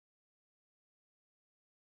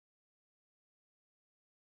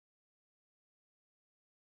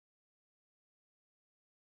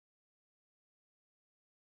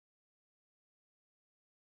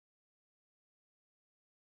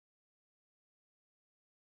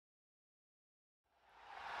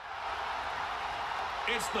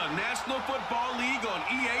It's the National Football League on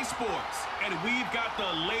EA Sports, and we've got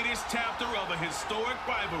the latest chapter of a historic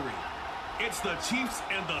rivalry. It's the Chiefs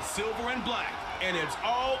and the Silver and Black, and it's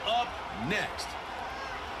all up next.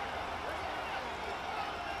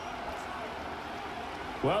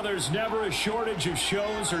 Well, there's never a shortage of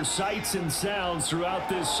shows or sights and sounds throughout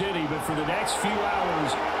this city, but for the next few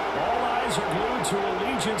hours, all eyes are glued to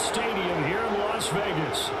Allegiant Stadium here in Las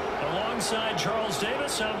Vegas. Alongside Charles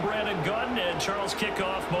Davis, I'm Brandon Gunn, and Charles,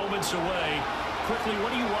 kickoff moments away. Quickly,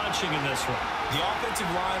 what are you watching in this one? The offensive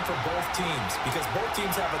line for both teams, because both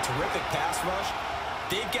teams have a terrific pass rush.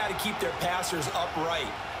 They've got to keep their passers upright.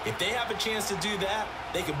 If they have a chance to do that,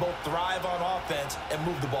 they can both thrive on offense and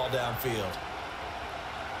move the ball downfield.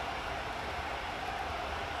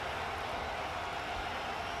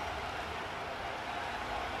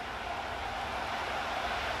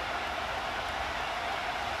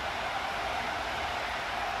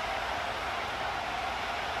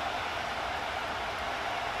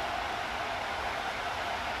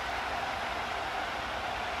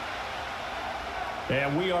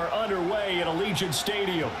 And we are underway at Allegiant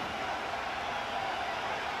Stadium.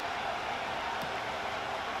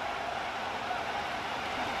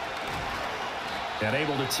 And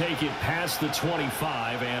able to take it past the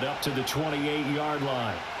 25 and up to the 28-yard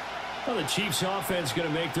line. Well, the Chiefs offense going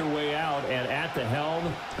to make their way out, and at the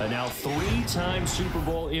helm, a now three-time Super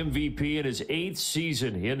Bowl MVP in his 8th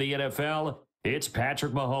season in the NFL, it's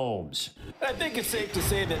Patrick Mahomes. I think it's safe to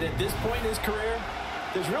say that at this point in his career,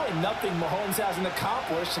 there's really nothing Mahomes hasn't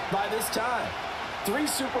accomplished by this time. 3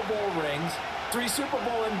 Super Bowl rings, 3 Super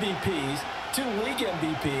Bowl MVPs, 2 league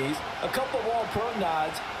MVPs, a couple of All-Pro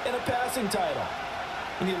nods, and a passing title.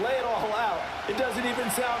 When you lay it all out, it doesn't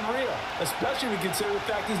even sound real, especially when you consider the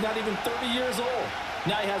fact he's not even 30 years old.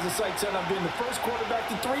 Now he has a sight set on being the first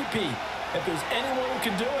quarterback to three-peat. If there's anyone who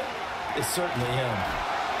can do it, it's certainly him.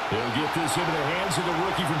 He'll get this into the hands of the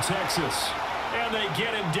rookie from Texas. And they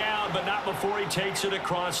get him down, but not before he takes it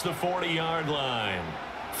across the 40-yard line.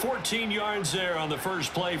 14 yards there on the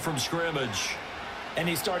first play from scrimmage. And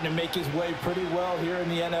he's starting to make his way pretty well here in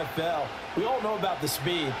the NFL. We all know about the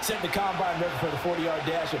speed. Set the combine record for the 40-yard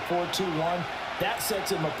dash at 4.21. That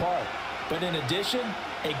sets him apart. But in addition,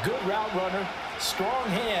 a good route runner, strong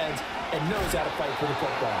hands, and knows how to fight for the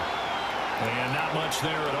football. And not much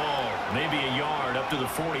there at all. Maybe a yard up to the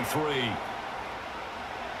 43.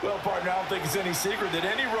 Well, partner, I don't think it's any secret that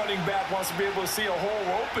any running back wants to be able to see a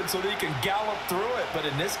hole open so that he can gallop through it. But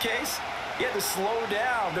in this case, he had to slow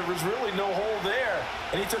down. There was really no hole there.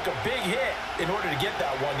 And he took a big hit in order to get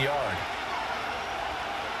that 1 yard.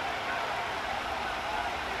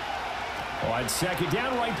 On second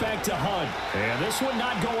down, right back to Hunt. And this one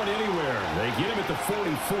not going anywhere. They get him at the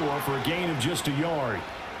 44 for a gain of just a yard.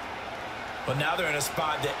 But now they're in a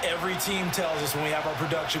spot that every team tells us when we have our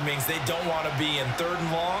production meetings they don't want to be in 3rd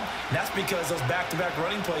and long. And that's because those back-to-back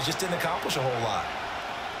running plays just didn't accomplish a whole lot.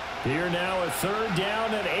 Here now a 3rd down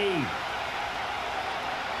and 8.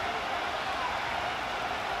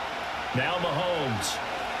 Now Mahomes.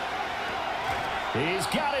 He's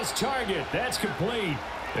got his target. That's complete.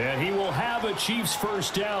 And he will have a Chiefs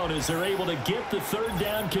first down as they're able to get the 3rd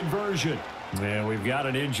down conversion. And we've got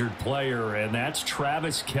an injured player, and that's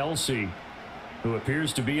Travis Kelce, who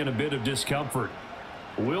appears to be in a bit of discomfort.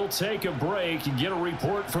 We'll take a break and get a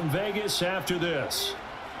report from Vegas after this.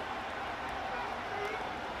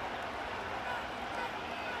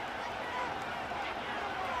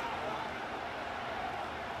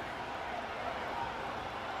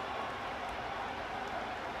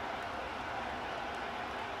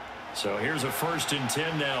 So here's a 1st and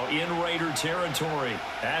 10 now in Raider territory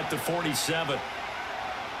at the 47.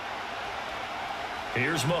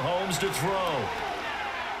 Here's Mahomes to throw.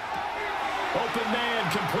 Open man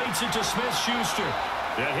completes it to Smith-Schuster.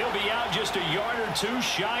 And he'll be out just a yard or 2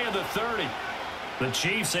 shy of the 30. The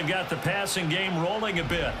Chiefs have got the passing game rolling a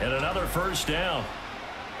bit and another first down.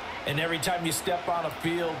 And every time you step on a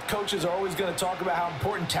field, coaches are always going to talk about how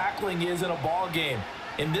important tackling is in a ball game.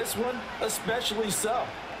 In this one, especially so.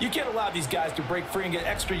 You can't allow these guys to break free and get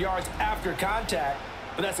extra yards after contact,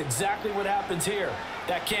 but that's exactly what happens here.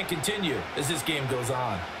 That can't continue as this game goes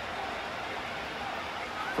on.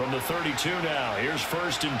 From the 32 now, here's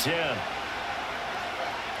 1st and 10.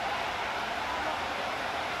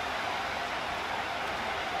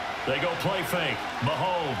 They go play fake.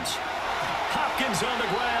 Mahomes. Hopkins on the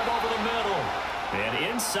grab over the middle.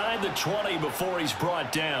 And inside the 20 before he's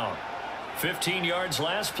brought down. 15 yards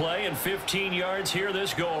last play and 15 yards here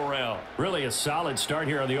this go-around. Really a solid start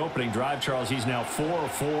here on the opening drive, Charles. He's now 4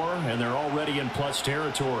 of 4, and they're already in plus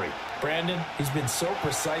territory. Brandon, he's been so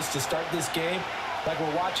precise to start this game. like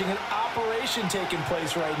we're watching an operation taking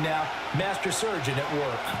place right now. Master surgeon at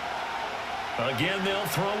work. Again, they'll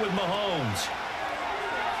throw with Mahomes.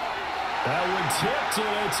 That one tipped,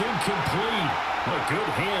 and it's incomplete. Well,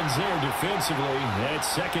 good hands there defensively. That's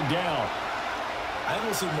second down. I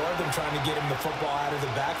almost see more of them trying to get him the football out of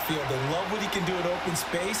the backfield. They love what he can do in open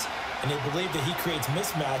space, and they believe that he creates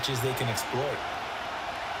mismatches they can exploit.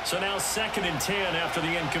 So now 2nd and 10 after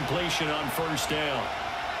the incompletion on first down.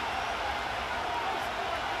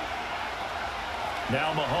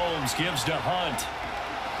 Now Mahomes gives to Hunt.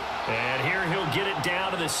 And here he'll get it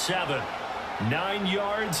down to the 7. 9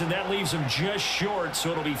 yards, and that leaves him just short,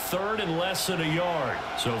 so it'll be 3rd and less than a yard.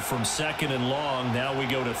 So from 2nd and long, now we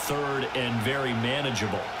go to 3rd and very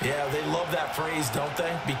manageable. Yeah, they love that phrase, don't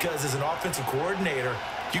they? Because as an offensive coordinator,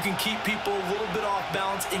 you can keep people a little bit off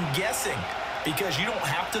balance and guessing because you don't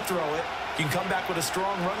have to throw it. You can come back with a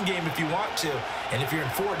strong run game if you want to. And if you're in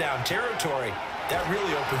 4-down territory, that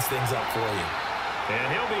really opens things up for you.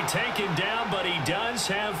 And he'll be taken down, but he does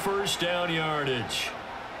have first down yardage.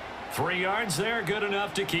 3 yards there, good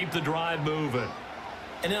enough to keep the drive moving.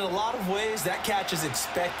 And in a lot of ways, that catch is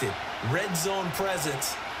expected. Red zone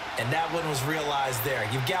presence, and that one was realized there.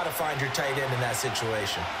 You've got to find your tight end in that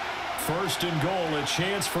situation. 1st and goal, a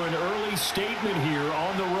chance for an early statement here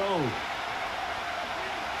on the road.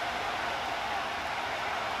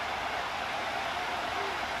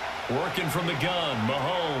 Working from the gun,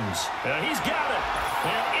 Mahomes. And he's got it.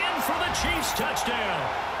 And in for the Chiefs touchdown.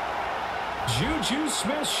 Juju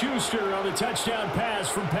Smith-Schuster on the touchdown pass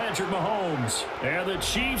from Patrick Mahomes. And the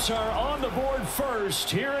Chiefs are on the board first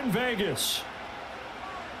here in Vegas.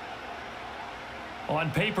 On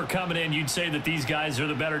paper coming in, you'd say that these guys are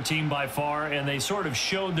the better team by far, and they sort of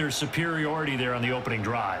showed their superiority there on the opening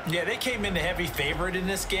drive. Yeah, they came in the heavy favorite in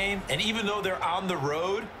this game, and even though they're on the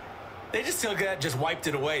road, they just wiped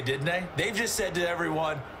it away, didn't they? They've just said to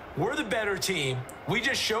everyone, we're the better team. We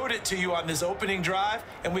just showed it to you on this opening drive,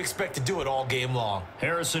 and we expect to do it all game long.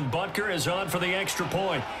 Harrison Butker is on for the extra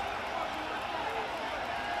point.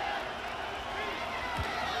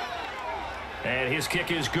 And his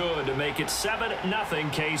kick is good to make it 7-0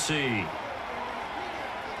 KC.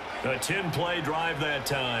 A 10-play drive that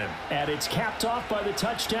time. And it's capped off by the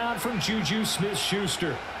touchdown from Juju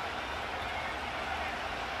Smith-Schuster.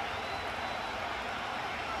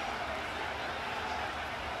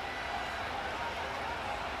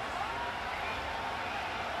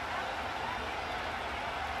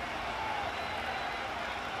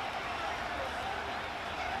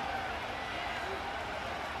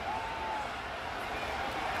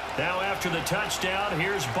 Now after the touchdown,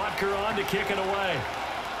 here's Butker on to kick it away.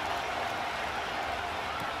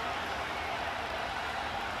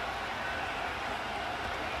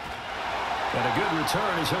 And a good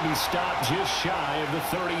return as he'll be stopped just shy of the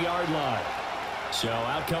 30-yard line. So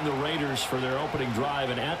out come the Raiders for their opening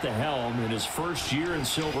drive, and at the helm in his first year in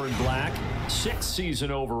silver and black, 6th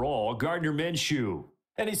season overall, Gardner Minshew.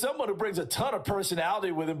 And he's someone who brings a ton of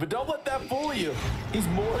personality with him, but don't let that fool you. He's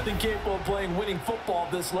more than capable of playing winning football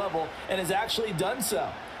at this level and has actually done so.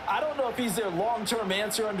 I don't know if he's their long-term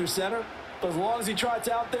answer under center, but as long as he trots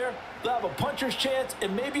out there, they'll have a puncher's chance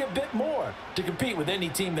and maybe a bit more to compete with any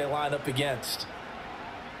team they line up against.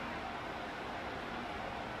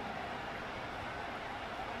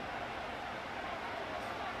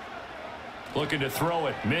 Looking to throw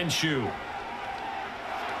it, Minshew.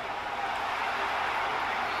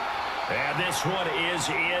 And this one is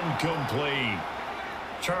incomplete.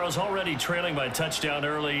 Charles, already trailing by a touchdown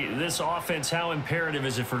early. This offense, how imperative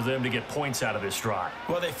is it for them to get points out of this drive?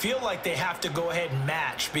 Well, they feel like they have to go ahead and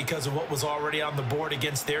match because of what was already on the board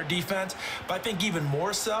against their defense. But I think even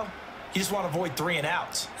more so, you just want to avoid 3 and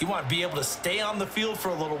outs. You want to be able to stay on the field for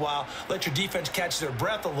a little while, let your defense catch their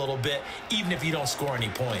breath a little bit, even if you don't score any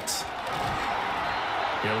points.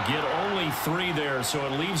 He'll get only 3 there, so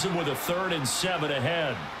it leaves him with a 3rd and 7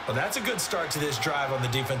 ahead. Well, that's a good start to this drive on the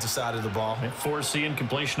defensive side of the ball. Force the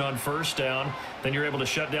incompletion on first down. Then you're able to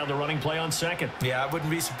shut down the running play on second. Yeah, I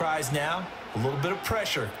wouldn't be surprised now. A little bit of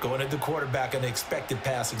pressure going at the quarterback in the expected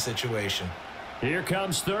passing situation. Here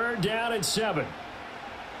comes 3rd down and 7.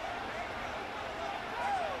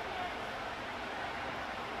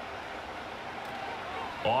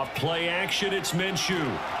 Off play action, it's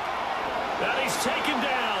Minshew. And he's taken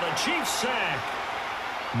down, a Chiefs sack.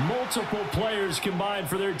 Multiple players combined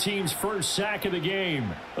for their team's first sack of the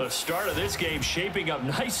game. The start of this game shaping up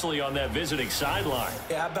nicely on that visiting sideline.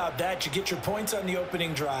 Yeah, how about that? You get your points on the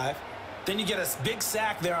opening drive. Then you get a big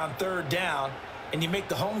sack there on 3rd down, and you make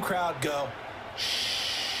the home crowd go,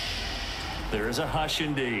 shh. There is a hush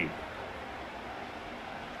indeed.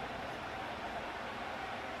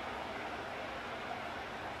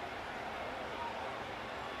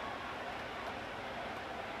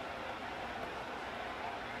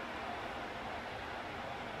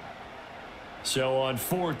 So on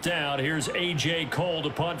 4th down, here's A.J. Cole to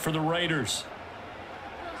punt for the Raiders.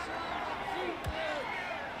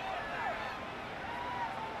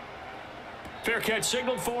 Fair catch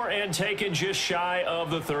signaled for and taken just shy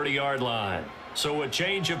of the 30-yard line. So a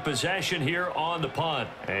change of possession here on the punt.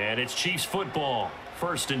 And it's Chiefs football,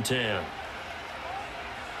 1st and 10.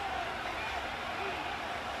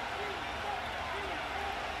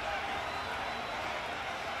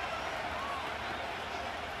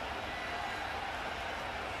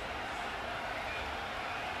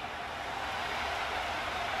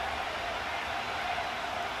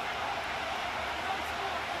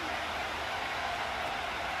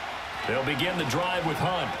 They'll begin the drive with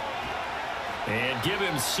Hunt. And give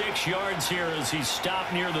him 6 yards here as he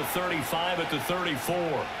stopped near the 35 at the 34.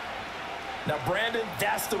 Now, Brandon,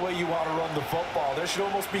 that's the way you want to run the football. There should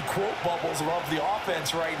almost be quote bubbles above the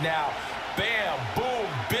offense right now. Bam, boom,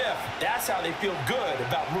 biff. That's how they feel good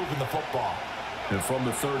about moving the football. And from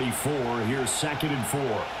the 34, here's 2nd and 4.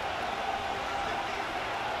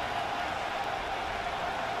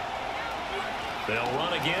 They'll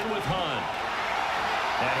run again with Hunt.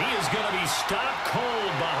 And he is going to be stopped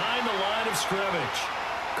cold behind the line of scrimmage.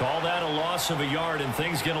 Call that a loss of a yard, and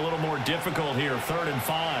things get a little more difficult here, 3rd and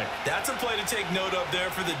 5. That's a play to take note of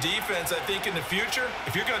there for the defense. I think in the future,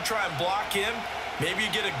 if you're going to try and block him, maybe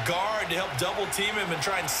you get a guard to help double team him and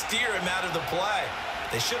try and steer him out of the play.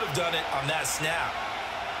 They should have done it on that snap.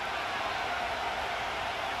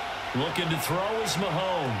 Looking to throw is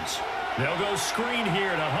Mahomes. They'll go screen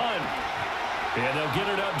here to Hunt. And they'll get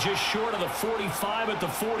it up just short of the 45 at the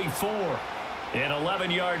 44. An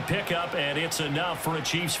 11-yard pickup, and it's enough for a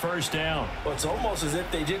Chiefs 1st down. Well, it's almost as if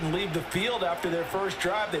they didn't leave the field after their first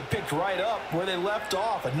drive. They picked right up where they left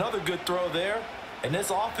off. Another good throw there. And this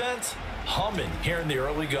offense, humming here in the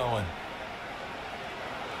early going.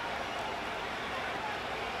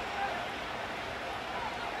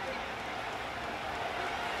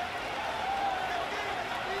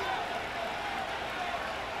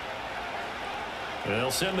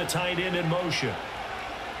 They'll send the tight end in motion.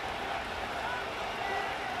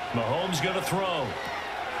 Mahomes going to throw.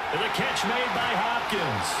 And the catch made by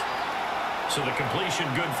Hopkins. So the completion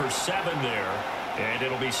good for 7 there. And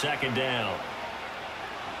it'll be 2nd down.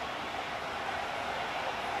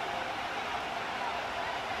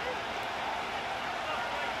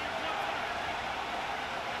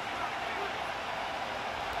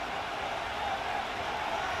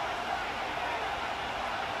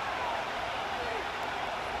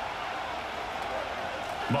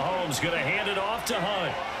 Mahomes going to hand it off to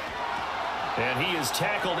Hunt. And he is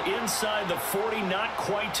tackled inside the 40, not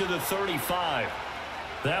quite to the 35.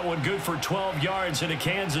 That one good for 12 yards and a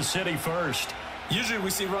Kansas City 1st. Usually we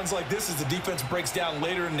see runs like this as the defense breaks down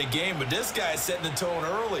later in the game, but this guy is setting the tone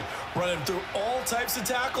early, running through all types of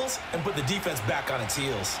tackles and put the defense back on its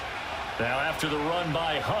heels. Now after the run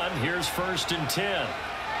by Hunt, here's 1st and 10.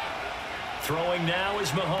 Throwing now is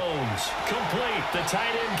Mahomes. Complete, the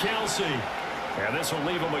tight end Kelsey. And this will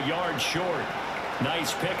leave him a yard short.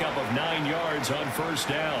 Nice pickup of 9 yards on 1st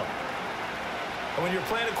down. And when you're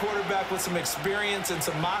playing a quarterback with some experience and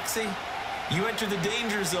some moxie, you enter the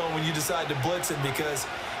danger zone when you decide to blitz him, because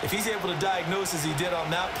if he's able to diagnose as he did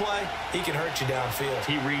on that play, he can hurt you downfield.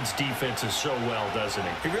 He reads defenses so well, doesn't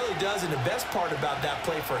he? He really does, and the best part about that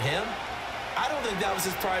play for him, I don't think that was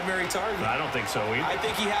his primary target. I don't think so either. I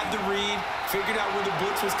think he had the read, figured out where the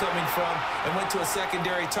blitz was coming from, and went to a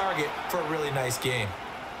secondary target for a really nice game.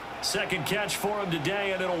 Second catch for him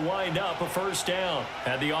today, and it'll wind up a 1st down.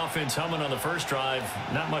 Had the offense humming on the first drive.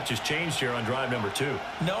 Not much has changed here on drive number 2.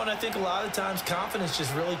 No, and I think a lot of times confidence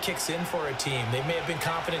just really kicks in for a team. They may have been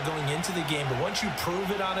confident going into the game, but once you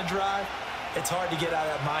prove it on a drive, it's hard to get out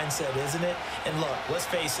of that mindset, isn't it? And look, let's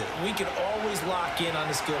face it, we can always lock in on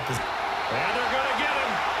the skill position. And they're going to get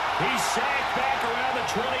him. He's sacked back around the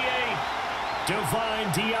 28. Divine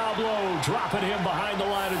Diablo dropping him behind the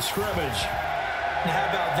line of scrimmage. And how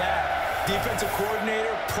about that? Defensive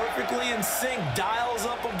coordinator perfectly in sync, dials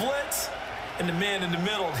up a blitz. And the man in the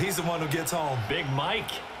middle, he's the one who gets home. Big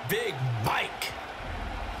Mike. Big Mike.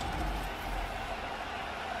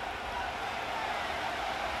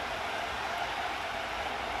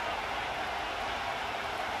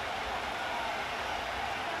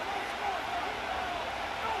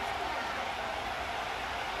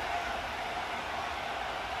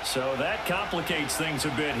 So that complicates things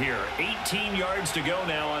a bit here. 18 yards to go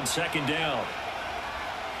now on 2nd down.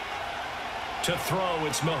 To throw,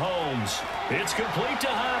 it's Mahomes. It's complete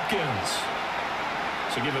to Hopkins.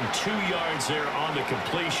 So give him 2 yards there on the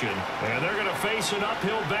completion. And they're going to face an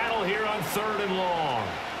uphill battle here on 3rd and long.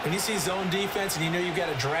 When you see zone defense and you know you've got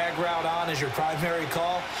a drag route on as your primary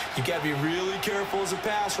call, you've got to be really careful as a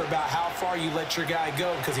passer about how far you let your guy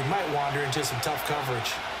go because he might wander into some tough coverage.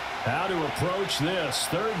 How to approach this.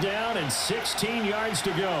 3rd down and 16 yards to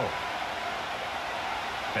go.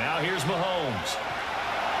 Now here's Mahomes.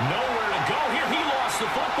 Nowhere to go here. He lost the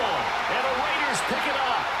football. And the Raiders pick it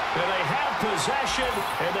up. And they have possession,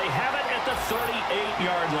 and they have it at the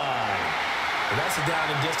 38-yard line. And that's the down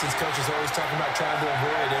and distance coach is always talking about trying to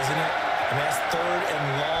avoid, isn't it? I mean, that's 3rd and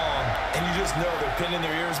long. And you just know they're pinning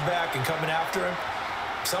their ears back and coming after him,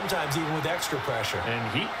 sometimes even with extra pressure.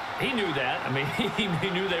 And he knew that. I mean, he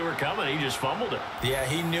knew they were coming. He just fumbled it. Yeah,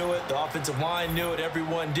 he knew it. The offensive line knew it.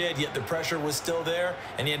 Everyone did, yet the pressure was still there,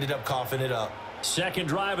 and he ended up coughing it up. Second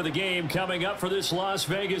drive of the game coming up for this Las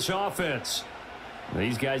Vegas offense.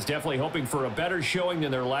 These guys definitely hoping for a better showing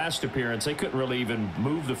than their last appearance. They couldn't really even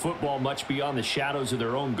move the football much beyond the shadows of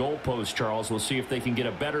their own goalpost, Charles. We'll see if they can get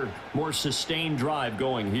a better, more sustained drive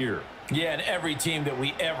going here. Yeah, and every team that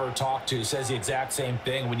we ever talk to says the exact same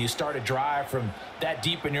thing. When you start a drive from that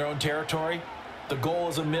deep in your own territory, the goal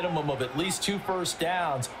is a minimum of at least 2 first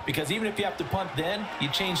downs, because even if you have to punt then, you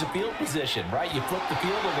change the field position, right? You flip the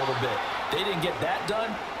field a little bit. They didn't get that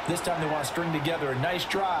done. This time they want to string together a nice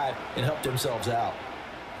drive and help themselves out.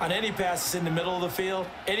 On any passes in the middle of the field,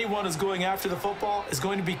 anyone who's going after the football is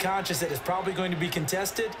going to be conscious that it's probably going to be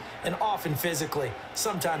contested, and often physically.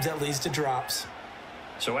 Sometimes that leads to drops.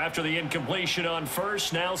 So after the incompletion on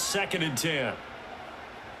first, now 2nd and 10.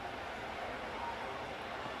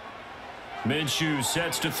 Minshew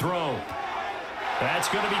sets to throw. That's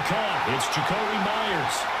going to be caught. It's Jacoby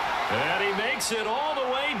Myers. And he makes it all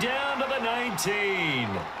the way down to the 19.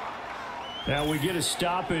 Now we get a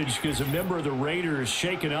stoppage because a member of the Raiders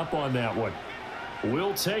shaken up on that one.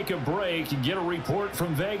 We'll take a break and get a report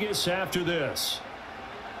from Vegas after this.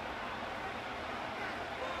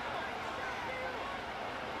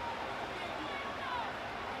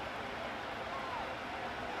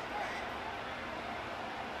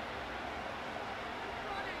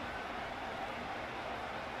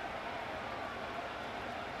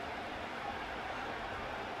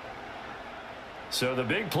 So the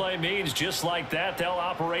big play means just like that, they'll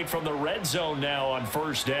operate from the red zone now on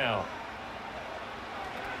first down.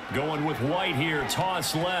 Going with White here,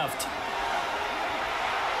 toss left.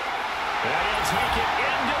 And he'll take it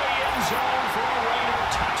into the end zone for a Raider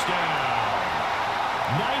touchdown.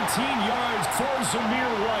 19 yards for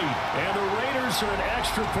Zamir White. And the Raiders are an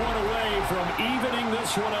extra point away from evening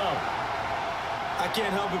this one up. I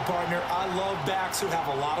can't help it, partner. I love backs who have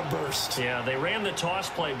a lot of burst. Yeah, they ran the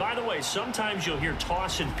toss play. By the way, sometimes you'll hear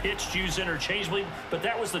toss and pitch used interchangeably, but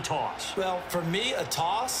that was the toss. Well, for me, a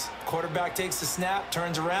toss, quarterback takes the snap,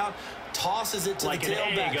 turns around, tosses it to like the tailback.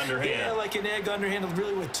 Like an egg underhand. Yeah, like an egg underhand,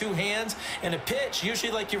 really with 2 hands. And a pitch,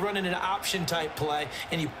 usually like you're running an option-type play,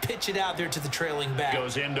 and you pitch it out there to the trailing back.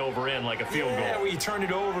 Goes end over end like a field goal. Yeah, where you turn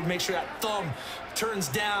it over, make sure that thumb turns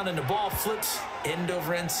down, and the ball flips end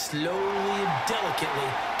over end slowly and delicately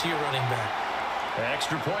to your running back.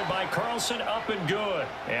 Extra point by Carlson, up and good.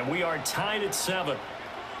 And we are tied at 7.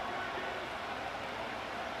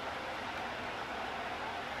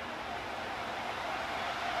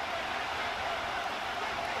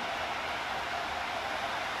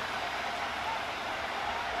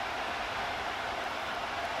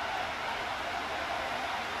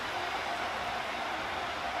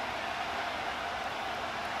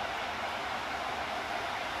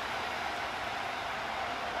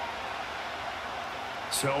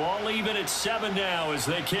 So all even at 7 now as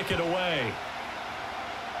they kick it away.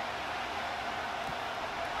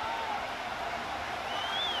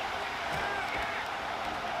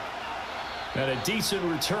 And a decent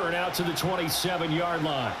return out to the 27-yard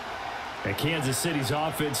line. And Kansas City's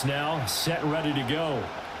offense now set and ready to go.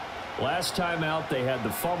 Last time out, they had the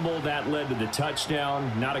fumble. That led to the touchdown.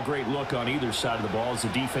 Not a great look on either side of the ball as the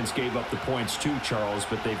defense gave up the points too, Charles.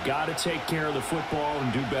 But they've got to take care of the football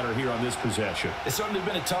and do better here on this possession. It's certainly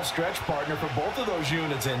been a tough stretch, partner, for both of those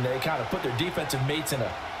units, and they kind of put their defensive mates in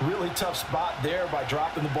a really tough spot there by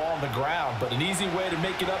dropping the ball on the ground. But an easy way to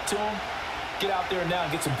make it up to them, get out there now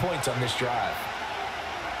and get some points on this drive.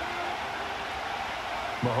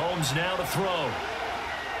 Mahomes now to throw.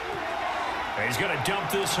 He's going to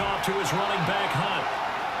dump this off to his running back,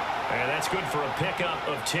 Hunt. And that's good for a pickup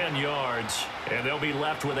of 10 yards. And they'll be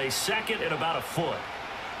left with a 2nd and about a foot.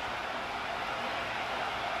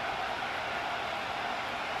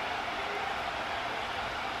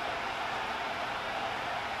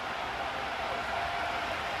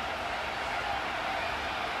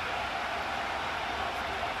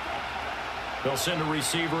 They'll send a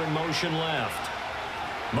receiver in motion left.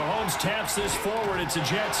 Mahomes taps this forward. It's a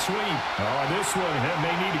jet sweep. Oh, this one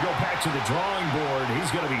may need to go back to the drawing board. He's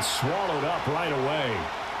going to be swallowed up right away.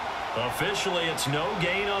 Officially, it's no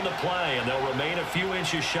gain on the play, and they'll remain a few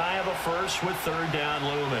inches shy of a first with third down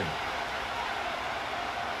looming.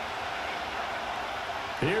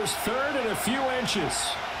 Here's third and a few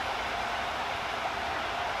inches.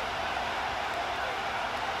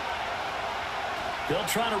 They'll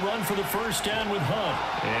try to run for the first down with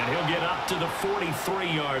Hunt, and he'll get up to the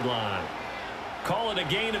 43-yard line. Call it a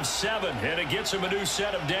gain of 7, and it gets him a new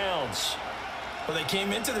set of downs. Well, they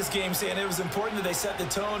came into this game saying it was important that they set the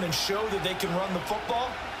tone and show that they can run the football.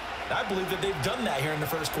 I believe that they've done that here in the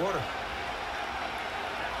first quarter.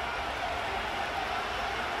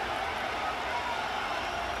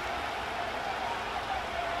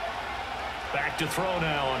 Back to throw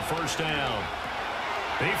now on first down.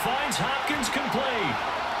 He finds Hopkins complete.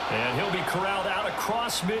 And he'll be corralled out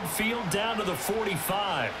across midfield down to the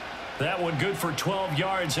 45. That one good for 12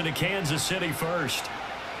 yards into Kansas City first.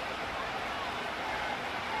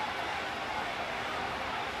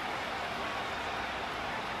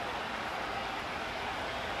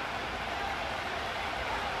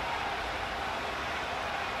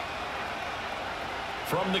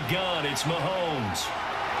 From the gun, it's Mahomes.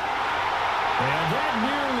 And that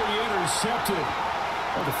nearly intercepted.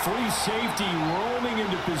 Well, the free safety roaming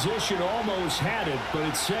into position almost had it, but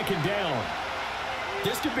it's second down.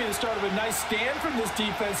 This could be the start of a nice stand from this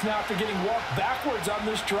defense now after getting walked backwards on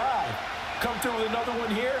this drive. Come through with another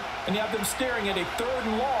one here, and you have them staring at a third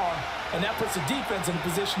and long, and that puts the defense in a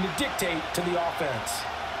position to dictate to the offense.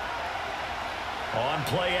 On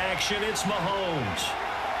play action, it's Mahomes.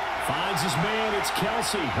 Finds his man, it's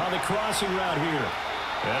Kelsey on the crossing route here.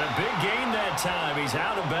 And a big gain that time. He's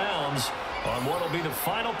out of bounds on what will be the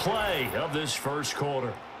final play of this first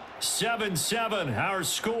quarter. 7-7, our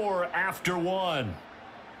score after one.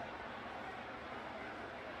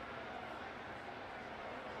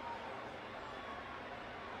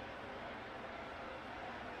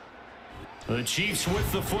 The Chiefs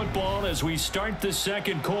with the football as we start the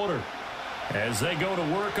second quarter, as they go to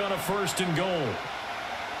work on a first and goal.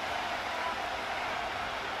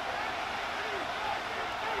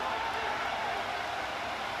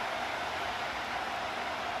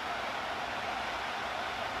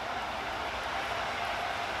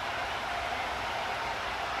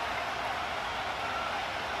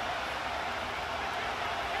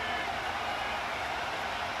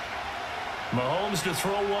 Mahomes to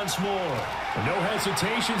throw once more. No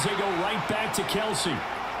hesitations, they go right back to Kelsey.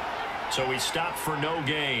 So he stopped for no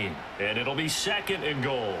gain, and it'll be second and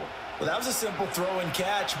goal. Well, that was a simple throw and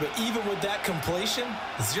catch, but even with that completion,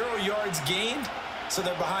 0 yards gained, so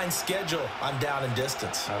they're behind schedule on down and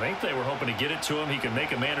distance. I think they were hoping to get it to him. He could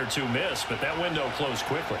make a man or two miss, but that window closed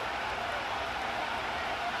quickly.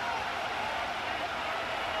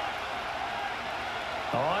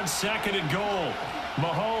 On second and goal,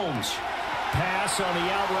 Mahomes. Pass on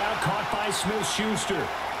the out route caught by Smith-Schuster.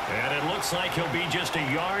 And it looks like he'll be just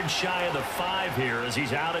a yard shy of the 5 here as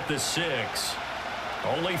he's out at the 6.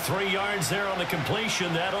 Only 3 yards there on the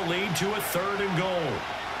completion. That'll lead to a third and goal.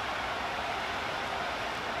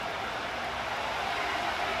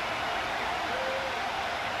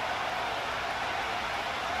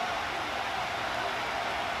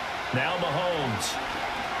 Now Mahomes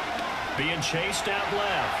being chased out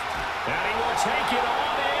left. And he will take it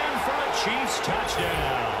on in for a Chiefs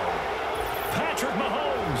touchdown. Patrick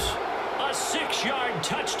Mahomes, a 6-yard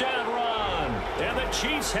touchdown run. And the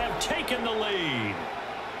Chiefs have taken the lead.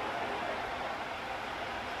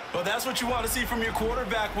 Well, that's what you want to see from your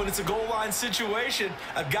quarterback when it's a goal line situation.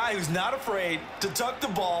 A guy who's not afraid to tuck the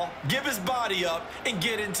ball, give his body up, and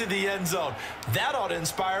get into the end zone. That ought to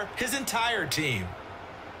inspire his entire team.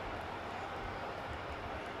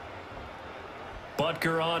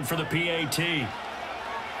 Butker on for the PAT.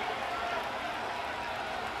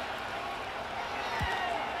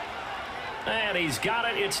 And he's got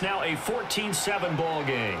it. It's now a 14-7 ball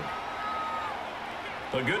game.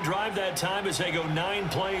 A good drive that time as they go 9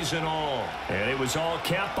 plays in all. And it was all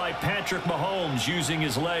capped by Patrick Mahomes using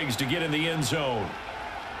his legs to get in the end zone.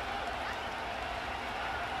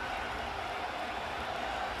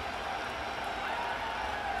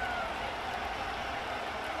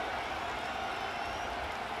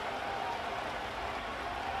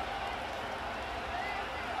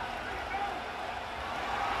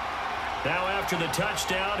 Now after the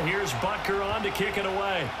touchdown, here's Butker on to kick it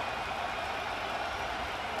away.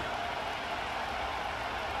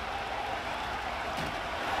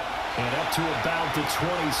 And up to about the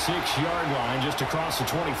 26-yard line, just across the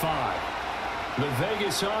 25. The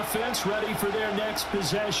Vegas offense ready for their next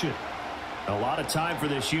possession. A lot of time for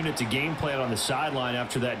this unit to game plan on the sideline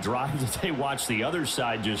after that drive that they watched the other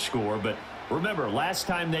side just score. But remember, last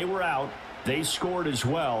time they were out, they scored as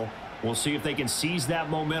well. We'll see if they can seize that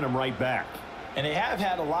momentum right back. And they have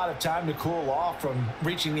had a lot of time to cool off from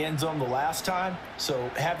reaching the end zone the last time. So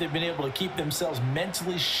have they been able to keep themselves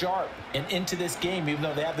mentally sharp and into this game, even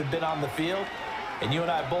though they haven't been on the field? And you and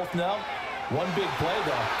I both know, one big play,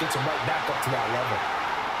 though, gets them right back up to that level.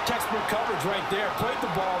 Textbook coverage right there. Played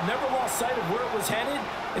the ball, never lost sight of where it was headed,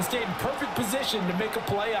 and stayed in perfect position to make a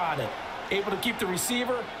play on it. Able to keep the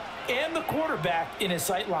receiver and the quarterback in his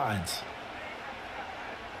sight lines.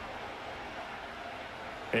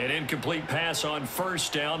 An incomplete pass on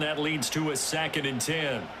first down. That leads to a 2nd and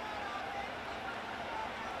 10.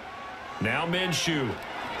 Now Minshew.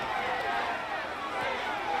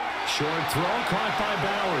 Short throw caught by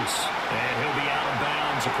Bowers. And he'll be out of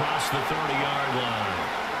bounds across the 30-yard line.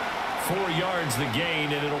 4 yards the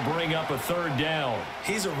gain, and it'll bring up a 3rd down.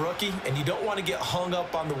 He's a rookie, and you don't want to get hung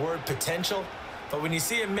up on the word potential. But when you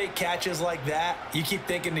see him make catches like that, you keep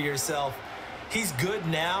thinking to yourself, he's good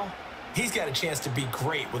now. He's got a chance to be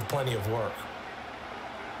great with plenty of work.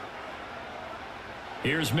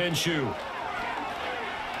 Here's Minshew.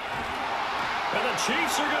 And the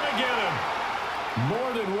Chiefs are going to get him.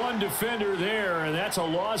 More than one defender there, and that's a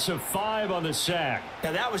loss of 5 on the sack.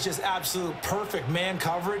 Now, that was just absolute perfect man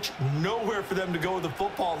coverage. Nowhere for them to go with the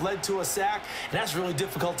football. Led to a sack, and that's really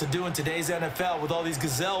difficult to do in today's NFL with all these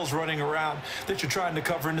gazelles running around that you're trying to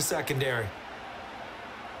cover in the secondary.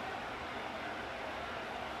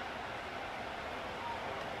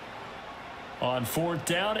 On 4th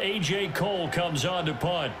down, A.J. Cole comes on to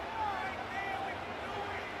punt.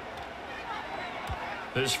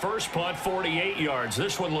 His first punt, 48 yards.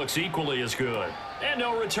 This one looks equally as good. And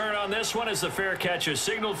no return on this one as the fair catch is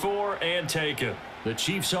signaled for and taken. The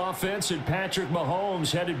Chiefs offense and Patrick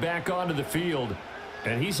Mahomes headed back onto the field.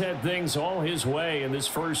 And he's had things all his way in this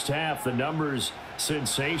first half. The numbers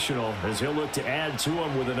sensational as he'll look to add to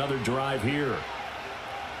them with another drive here.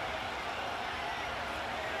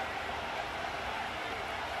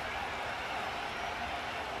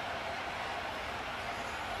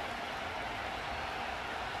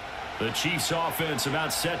 The Chiefs offense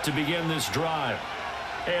about set to begin this drive.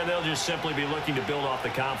 And they'll just simply be looking to build off the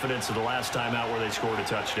confidence of the last time out where they scored a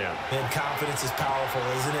touchdown. And confidence is powerful,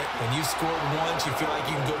 isn't it? When you've scored once, you feel like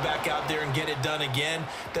you can go back out there and get it done again.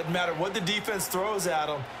 Doesn't matter what the defense throws at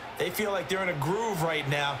them. They feel like they're in a groove right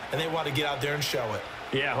now, and they want to get out there and show it.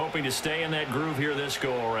 Yeah, hoping to stay in that groove here this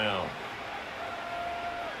go-around.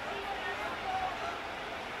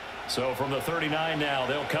 So from the 39 now,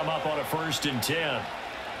 they'll come up on a 1st and 10.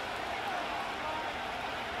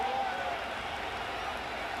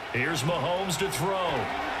 Here's Mahomes to throw.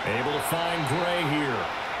 Able to find Gray here.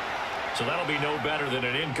 So that'll be no better than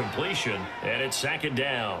an incompletion, and it's 2nd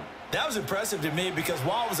down. That was impressive to me because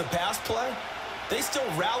while it was a pass play, they still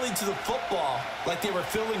rallied to the football like they were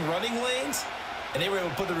filling running lanes, and they were able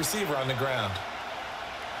to put the receiver on the ground.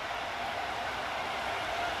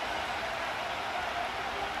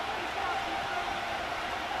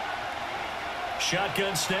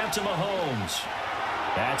 Shotgun snap to Mahomes.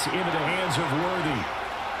 That's into the hands of Worthy.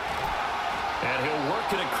 And he'll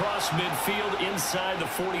work it across midfield inside the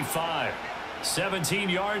 45. 17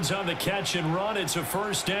 yards on the catch and run. It's a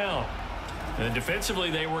 1st down. And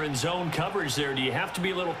defensively, they were in zone coverage there. Do you have to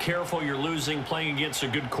be a little careful you're losing playing against a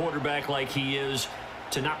good quarterback like he is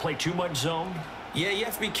to not play too much zone? Yeah, you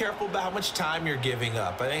have to be careful about how much time you're giving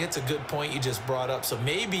up. I think it's a good point you just brought up. So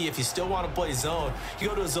maybe if you still want to play zone, you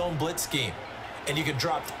go to a zone blitz scheme. And you can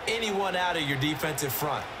drop anyone out of your defensive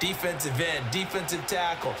front, defensive end, defensive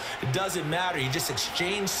tackle. It doesn't matter. You just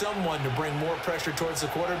exchange someone to bring more pressure towards the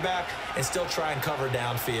quarterback and still try and cover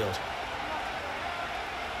downfield.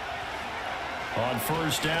 On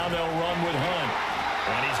 1st down, they'll run with Hunt.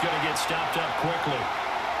 And he's going to get stopped up quickly.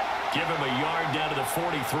 Give him a yard down to the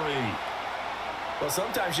 43. Well,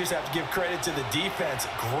 sometimes you just have to give credit to the defense.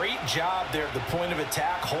 Great job there at the point of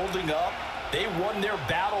attack, holding up. They won their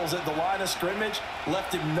battles at the line of scrimmage,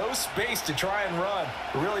 left him no space to try and run.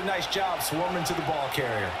 A really nice job swarming to the ball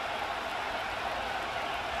carrier.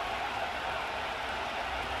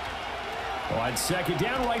 On 2nd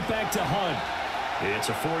down, right back to Hunt. It's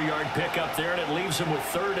a 4-yard pickup there, and it leaves him with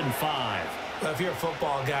 3rd and 5. Well, if you're a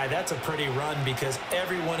football guy, that's a pretty run because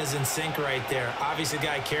everyone is in sync right there. Obviously, the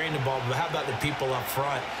guy carrying the ball, but how about the people up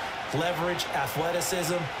front? Leverage,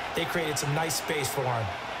 athleticism, they created some nice space for him.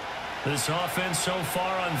 This offense so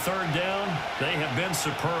far on 3rd down, they have been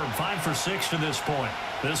superb. 5 for 6 to this point.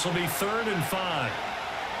 This will be 3rd and 5.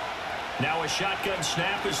 Now a shotgun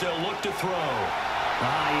snap as they'll look to throw.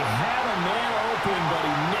 He had a man open, but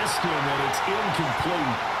he missed him, and it's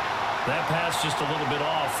incomplete. That pass just a little bit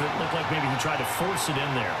off. It looked like maybe he tried to force it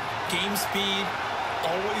in there. Game speed,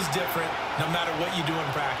 always different, no matter what you do in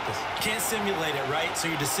practice. Can't simulate it, right? So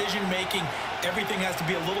your decision-making, everything has to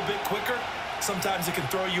be a little bit quicker. Sometimes it can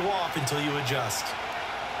throw you off until you adjust.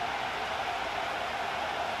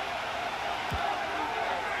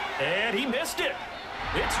 And he missed it.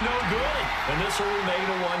 It's no good. And this will remain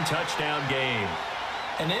a one-touchdown game.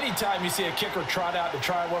 And anytime you see a kicker trot out to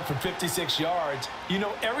try one from 56 yards, you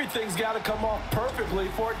know everything's got to come off perfectly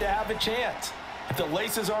for it to have a chance. If the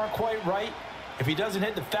laces aren't quite right, if he doesn't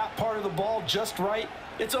hit the fat part of the ball just right,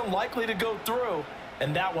 it's unlikely to go through,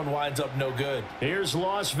 and that one winds up no good. Here's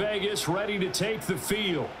Las Vegas ready to take the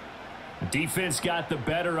field. The defense got the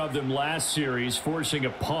better of them last series, forcing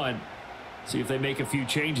a punt. See if they make a few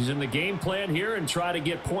changes in the game plan here and try to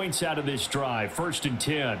get points out of this drive. 1st and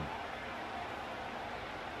 10.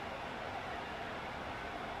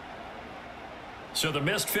 So the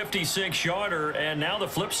missed 56-yarder, and now the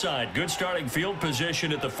flip side. Good starting field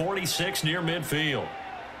position at the 46 near midfield.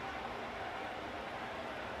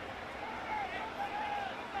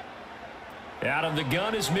 Out of the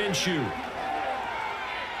gun is Minshew.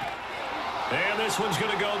 And this one's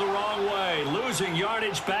going to go the wrong way. Losing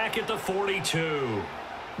yardage back at the 42.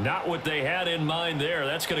 Not what they had in mind there.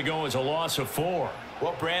 That's going to go as a loss of 4.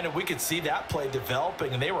 Well, Brandon, we could see that play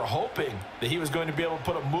developing, and they were hoping that he was going to be able to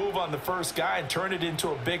put a move on the first guy and turn it into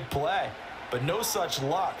a big play. But no such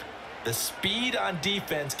luck. The speed on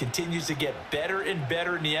defense continues to get better and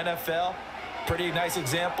better in the NFL. Pretty nice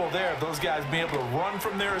example there of those guys being able to run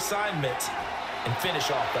from their assignments and finish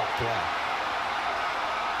off that play.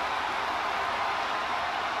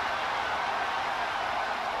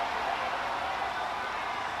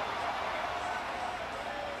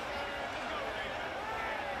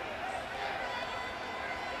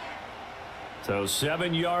 So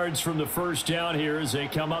 7 yards from the first down here as they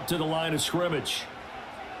come up to the line of scrimmage.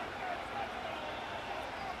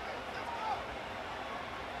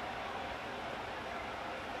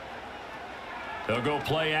 They'll go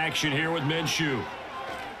play action here with Minshew.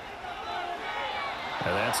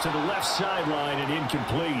 And that's to the left sideline and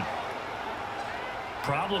incomplete.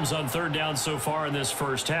 Problems on 3rd down so far in this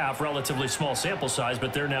first half. Relatively small sample size,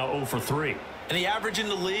 but they're now 0 for 3. And the average in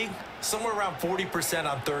the league, somewhere around 40%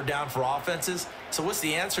 on 3rd down for offenses. So what's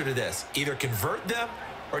the answer to this? Either convert them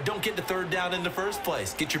or don't get the 3rd down in the first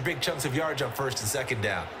place. Get your big chunks of yards on 1st and 2nd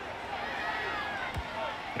down.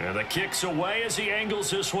 And the kick's away as he angles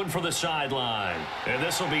this one for the sideline. And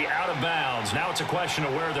this will be out of bounds. Now it's a question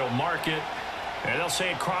of where they'll mark it. And they'll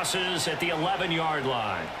say it crosses at the 11-yard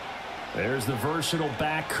line. There's the versatile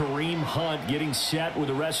back, Kareem Hunt, getting set with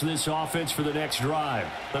the rest of this offense for the next drive.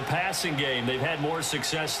 The passing game, they've had more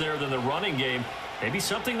success there than the running game. Maybe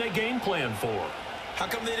something they game plan for. How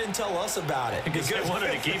come they didn't tell us about it? Because they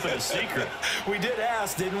wanted to keep it a secret. We did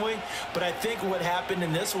ask, didn't we? But I think what happened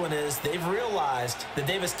in this one is they've realized that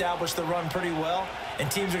they've established the run pretty well,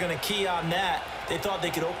 and teams are going to key on that. They thought they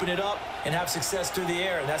could open it up and have success through the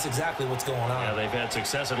air, and that's exactly what's going on. Yeah, they've had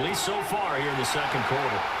success at least so far here in the 2nd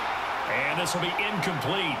quarter. And this will be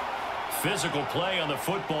incomplete. Physical play on the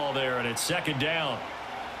football there, and it's 2nd down.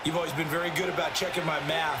 You've always been very good about checking my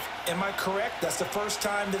math. Am I correct? That's the first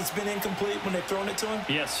time that it's been incomplete when they've thrown it to him?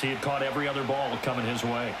 Yes, he had caught every other ball coming his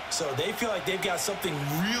way. So they feel like they've got something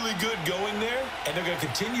really good going there, and they're going to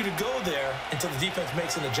continue to go there until the defense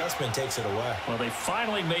makes an adjustment and takes it away. Well, they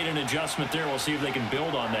finally made an adjustment there. We'll see if they can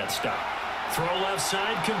build on that stop. Throw left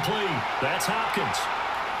side complete. That's Hopkins.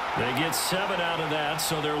 They get 7 out of that,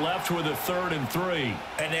 so they're left with a 3rd and 3.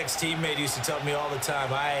 An ex-teammate used to tell me all the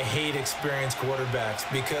time, I hate experienced quarterbacks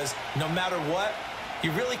because no matter what,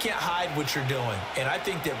 you really can't hide what you're doing. And I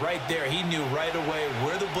think that right there, he knew right away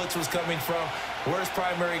where the blitz was coming from, where his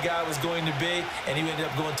primary guy was going to be, and he ended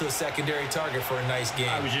up going to a secondary target for a nice game.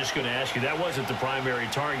 I was just going to ask you, that wasn't the primary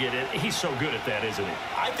target. He's so good at that, isn't he?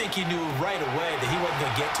 I think he knew right away that he wasn't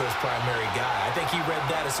going to get to his primary guy. I think he read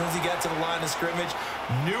that as soon as he got to the line of scrimmage,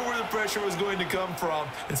 knew where the pressure was going to come from,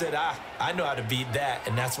 and said, I know how to beat that,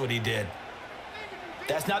 and that's what he did.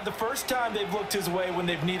 That's not the first time they've looked his way when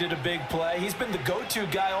they've needed a big play. He's been the go-to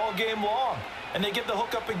guy all game long. And they get the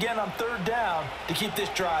hook up again on 3rd down to keep this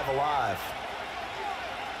drive alive.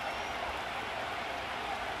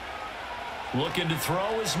 Looking to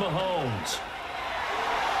throw is Mahomes.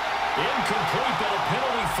 Incomplete, but a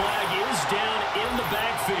penalty flag is down in the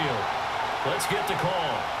backfield. Let's get the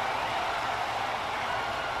call.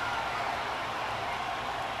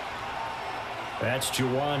 That's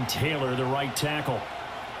Jawan Taylor, the right tackle.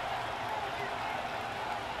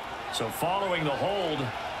 So following the hold,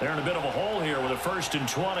 They're in a bit of a hole here with a 1st and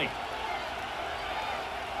 20.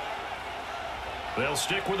 They'll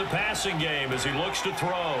stick with the passing game as he looks to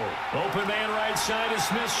throw. Open man right side is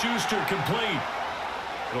Smith-Schuster, complete.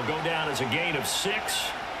 It'll go down as a gain of 6,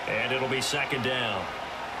 and it'll be 2nd down.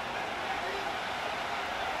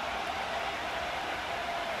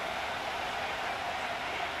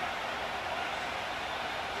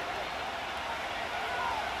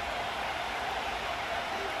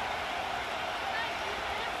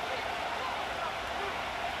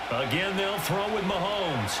 Again, they'll throw with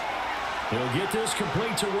Mahomes. He'll get this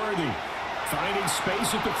complete to Worthy. Finding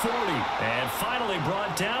space at the 40. And finally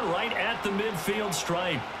brought down right at the midfield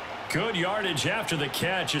stripe. Good yardage after the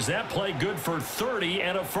catch. Is that play good for 30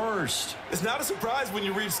 and a first? It's not a surprise when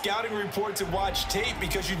you read scouting reports and watch tape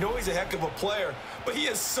because you know he's a heck of a player. But he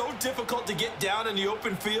is so difficult to get down in the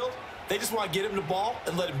open field. They just want to get him the ball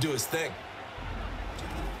and let him do his thing.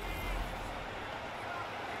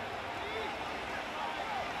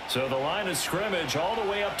 So the line of scrimmage all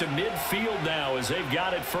the way up to midfield now as they've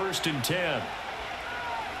got it 1st and 10.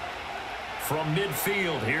 From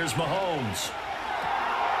midfield, here's Mahomes.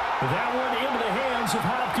 That one into the hands of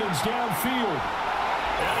Hopkins downfield.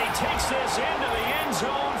 And he takes this into the end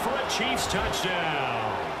zone for a Chiefs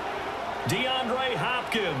touchdown. DeAndre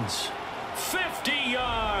Hopkins, 50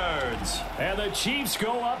 yards. And the Chiefs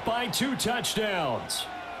go up by 2 touchdowns.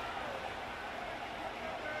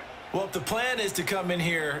 Well, if the plan is to come in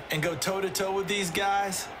here and go toe-to-toe with these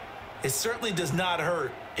guys, it certainly does not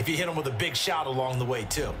hurt if you hit them with a big shot along the way,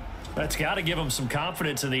 too. That's got to give them some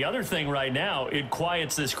confidence. And the other thing right now, it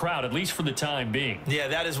quiets this crowd, at least for the time being. Yeah,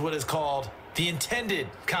 that is what is called the intended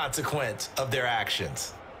consequence of their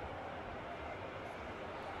actions.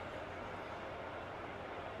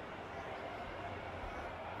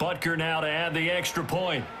 Butker now to add the extra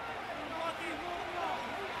point.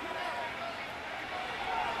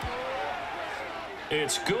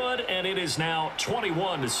 It's good, and it is now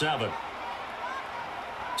 21-7.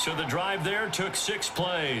 So the drive there took 6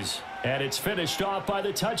 plays. And it's finished off by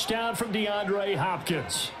the touchdown from DeAndre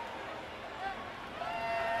Hopkins.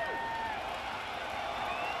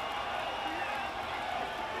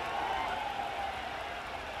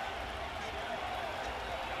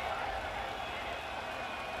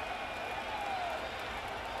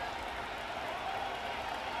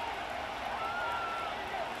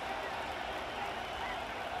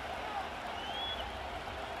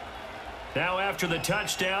 Now after the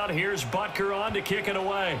touchdown, here's Butker on to kick it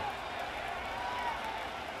away.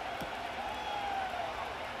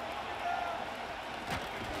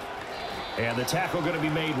 And the tackle going to be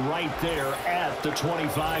made right there at the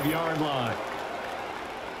 25-yard line.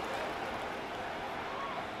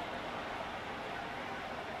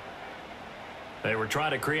 They were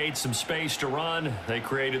trying to create some space to run. They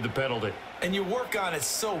created the penalty. And you work on it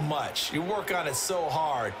so much. You work on it so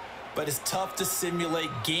hard. But it's tough to simulate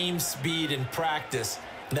game speed in practice,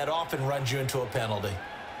 and that often runs you into a penalty.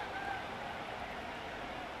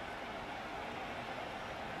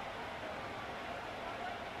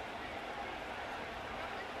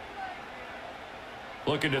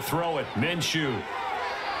 Looking to throw it. Minshew.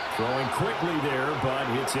 Throwing quickly there, but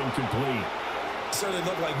it's incomplete. Certainly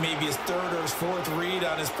looked like maybe his 3rd or his 4th read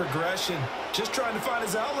on his progression. Just trying to find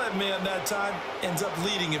his outlet man that time. Ends up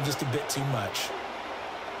leading him just a bit too much.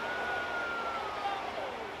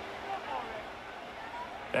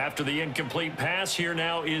 After the incomplete pass, here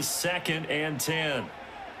now is 2nd and 10.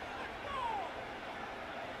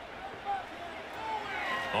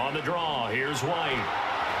 On the draw, here's White.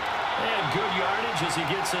 And good yardage as he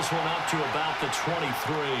gets this one up to about the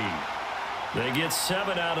 23. They get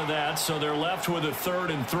 7 out of that, so they're left with a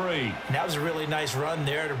 3rd and 3. That was a really nice run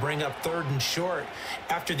there to bring up 3rd and short.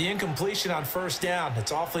 After the incompletion on 1st down,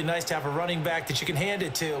 it's awfully nice to have a running back that you can hand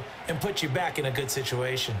it to and put you back in a good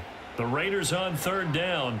situation. The Raiders on 3rd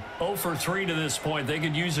down. 0 for 3 to this point. They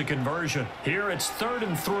could use a conversion. Here it's 3rd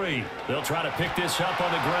and 3. They'll try to pick this up on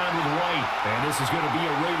the ground with White. And this is going to be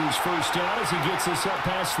a Raiders 1st down as he gets this up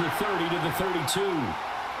past the 30 to the 32.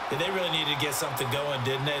 Yeah, they really needed to get something going,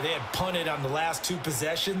 didn't they? They had punted on the last 2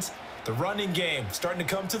 possessions. The running game starting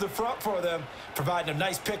to come to the front for them, providing a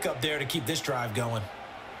nice pickup there to keep this drive going.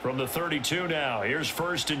 From the 32 now, here's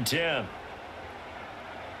 1st and 10.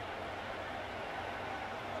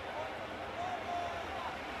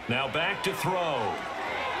 Now back to throw.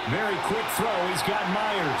 Very quick throw. He's got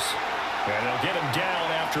Myers. And they'll get him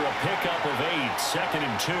down after a pickup of 8. 2nd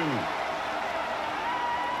and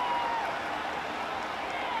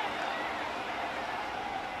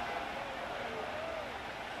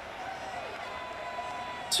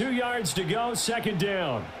 2. 2 yards to go, 2nd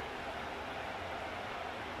down.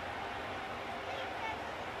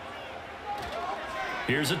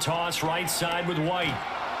 Here's a toss right side with White.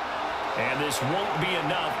 And this won't be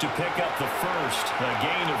enough to pick up the first. A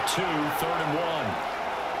gain of 2, 3rd and 1.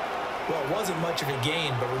 Well, it wasn't much of a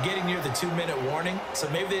gain, but we're getting near the 2-minute warning. So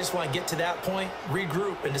maybe they just want to get to that point,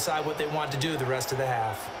 regroup, and decide what they want to do the rest of the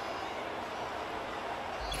half.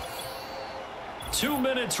 2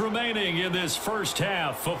 minutes remaining in this first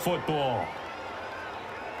half of football.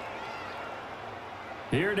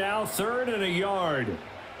 Here now, 3rd and a yard.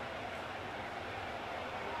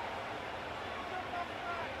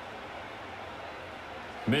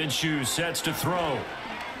 Minshew sets to throw. And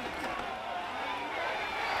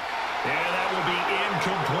that will be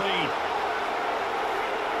incomplete.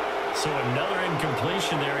 So another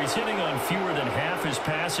incompletion there. He's hitting on fewer than half his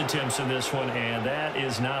pass attempts in this one, and that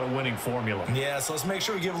is not a winning formula. Yeah, so let's make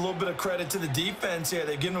sure we give a little bit of credit to the defense here.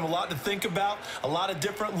 They've given him a lot to think about, a lot of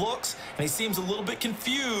different looks, and he seems a little bit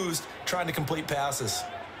confused trying to complete passes.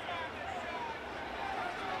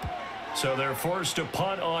 So they're forced to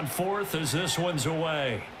punt on 4th as this one's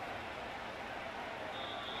away.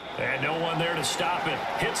 And no one there to stop it.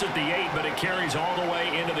 Hits at the 8, but it carries all the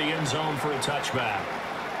way into the end zone for a touchback.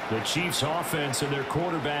 The Chiefs offense and their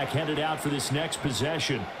quarterback headed out for this next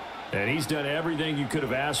possession. And he's done everything you could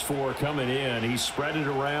have asked for coming in. He's spread it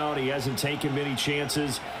around. He hasn't taken many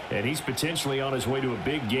chances. And he's potentially on his way to a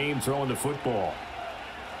big game throwing the football.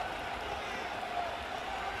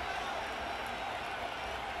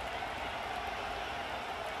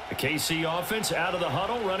 The KC offense out of the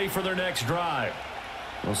huddle, ready for their next drive.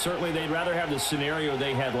 Well, certainly they'd rather have the scenario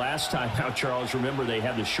they had last time out, Charles. Remember, they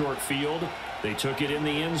had the short field. They took it in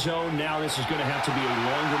the end zone. Now this is going to have to be a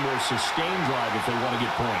longer, more sustained drive if they want to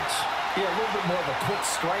get points. Yeah, a little bit more of a quick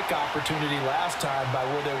strike opportunity last time by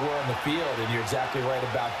where they were on the field, and you're exactly right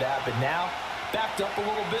about that. But now, backed up a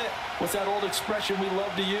little bit. What's that old expression we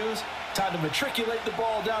love to use? Time to matriculate the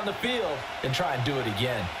ball down the field and try and do it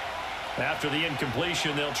again. After the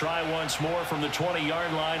incompletion, they'll try once more from the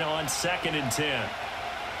 20-yard line on 2nd and 10.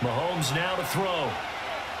 Mahomes now to throw.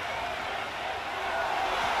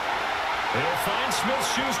 They'll find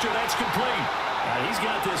Smith-Schuster. That's complete. He's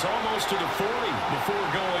got this almost to the 40 before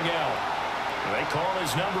going out. They call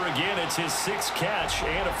his number again. It's his 6th catch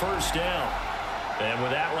and a first down. And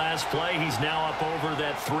with that last play, he's now up over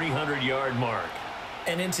that 300-yard mark.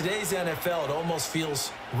 And in today's NFL, it almost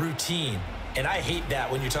feels routine. And I hate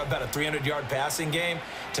that when you talk about a 300-yard passing game.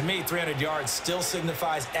 To me, 300 yards still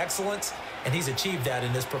signifies excellence, and he's achieved that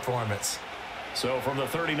in this performance. So from the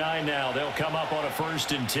 39 now, they'll come up on a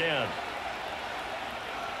 1st and 10.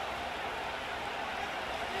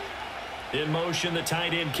 In motion, the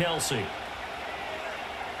tight end, Kelsey.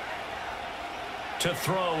 To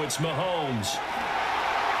throw, it's Mahomes.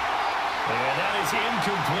 And that is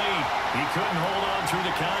incomplete. He couldn't hold on through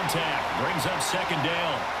the contact. Brings up 2nd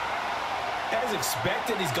down. As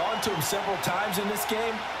expected, he's gone to him several times in this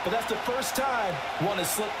game, but that's the first time one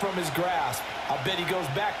has slipped from his grasp. I'll bet he goes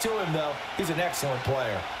back to him, though. He's an excellent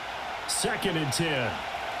player. 2nd and 10.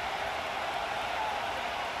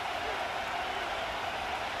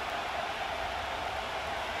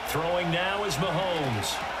 Throwing now is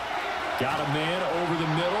Mahomes. Got a man over the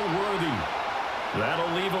middle, Worthy.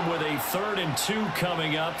 That'll leave him with a 3rd and 2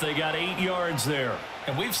 coming up. They got 8 yards there.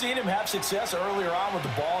 And we've seen him have success earlier on with the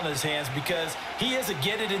ball in his hands because he is a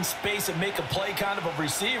get it in space and make a play kind of a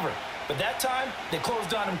receiver. But that time, they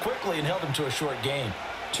closed on him quickly and held him to a short gain.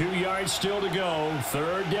 2 yards still to go.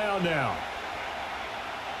 3rd down now.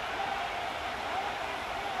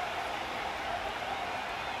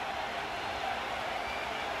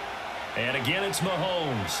 And again, it's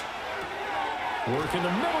Mahomes. Work in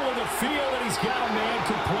the middle of the field, and he's got a man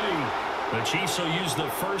complete. The Chiefs will use the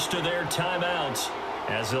first of their timeouts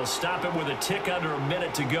as they'll stop it with a tick under a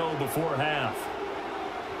minute to go before half.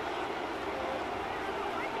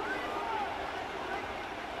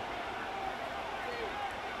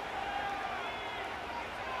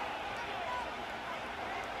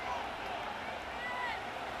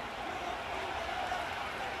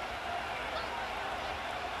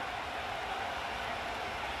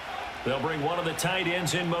 They'll bring one of the tight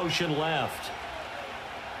ends in motion left.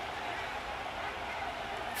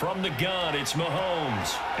 From the gun, it's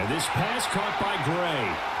Mahomes. And this pass caught by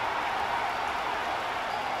Gray.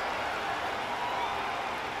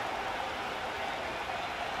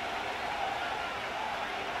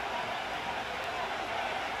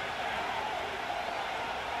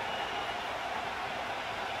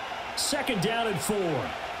 Second down and 4.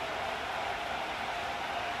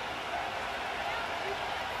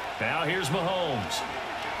 Now here's Mahomes.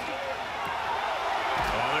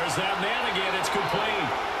 Oh, there's that man again. It's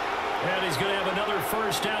complete. And he's going to have another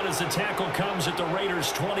first down as the tackle comes at the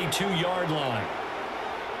Raiders' 22-yard line.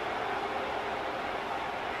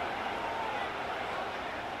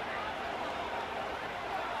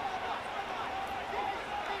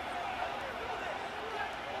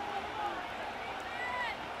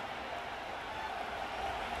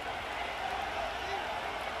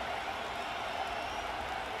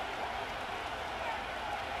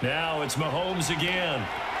 Now it's Mahomes again.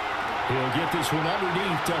 He'll get this one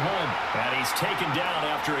underneath to Hunt. And he's taken down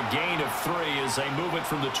after a gain of 3 as they move it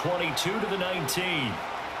from the 22 to the 19.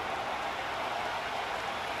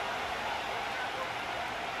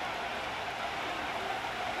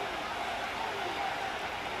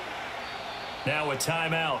 Now a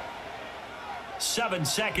timeout. 7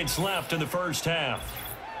 seconds left in the first half.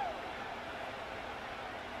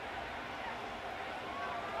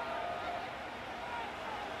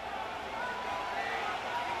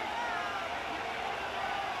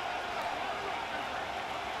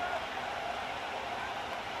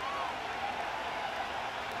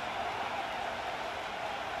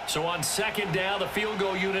 So on second down, the field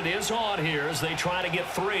goal unit is on here as they try to get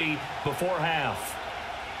 3 before half.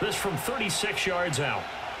 This from 36 yards out.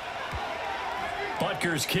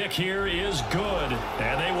 Butker's kick here is good,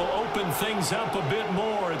 and they will open things up a bit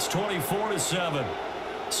more. It's 24-7.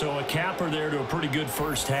 So a capper there to a pretty good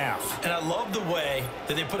first half. And I love the way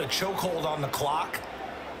that they put a chokehold on the clock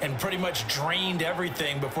and pretty much drained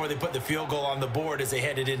everything before they put the field goal on the board as they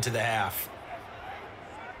headed into the half.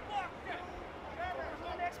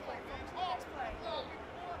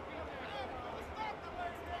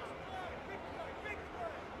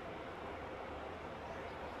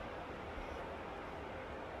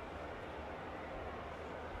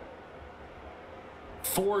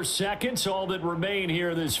 Four seconds, all that remain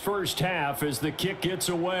here this first half as the kick gets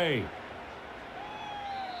away.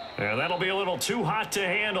 And that'll be a little too hot to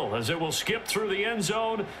handle as it will skip through the end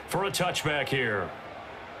zone for a touchback here.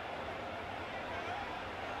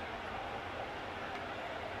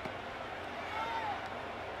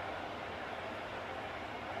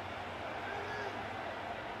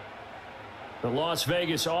 The Las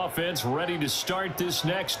Vegas offense ready to start this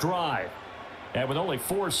next drive. And with only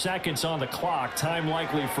 4 seconds on the clock, time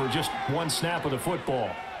likely for just one snap of the football.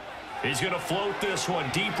 He's going to float this one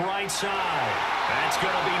deep right side. That's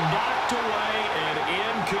going to be knocked away and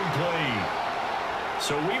incomplete.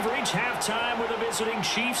 So we've reached halftime with the visiting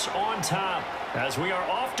Chiefs on top. As we are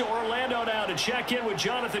off to Orlando now to check in with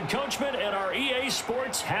Jonathan Coachman and our EA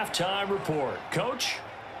Sports Halftime Report. Coach?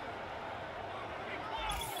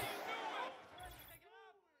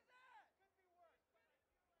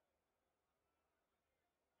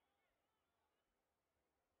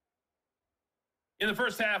 In the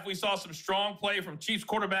first half, we saw some strong play from Chiefs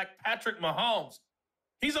quarterback Patrick Mahomes.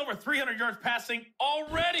 He's over 300 yards passing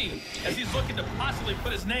already as he's looking to possibly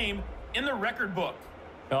put his name in the record book.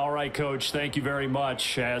 All right, Coach, thank you very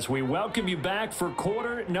much as we welcome you back for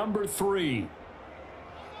quarter number 3.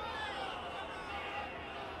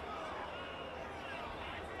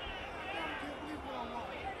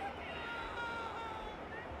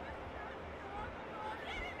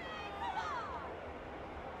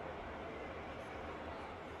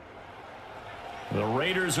 The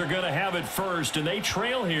Raiders are going to have it first, and they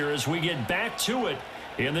trail here as we get back to it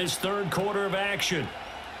in this third quarter of action.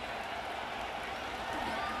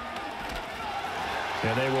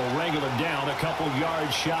 And they will wrangle it down a couple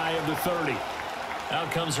yards shy of the 30.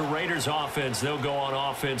 Out comes the Raiders offense. They'll go on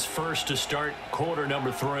offense first to start quarter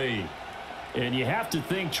number 3. And you have to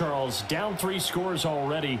think, Charles, down 3 scores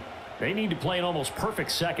already. They need to play an almost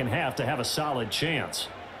perfect second half to have a solid chance.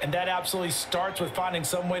 And that absolutely starts with finding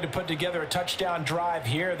some way to put together a touchdown drive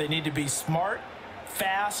here. They need to be smart,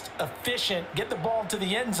 fast, efficient, get the ball into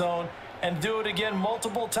the end zone, and do it again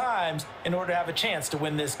multiple times in order to have a chance to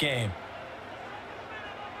win this game.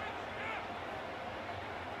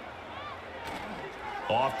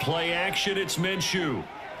 Off play action, it's Minshew.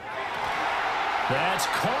 That's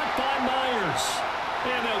caught by Myers.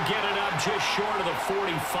 And they'll get it up just short of the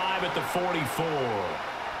 45 at the 44.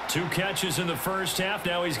 2 catches in the first half.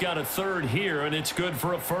 Now he's got a third here, and it's good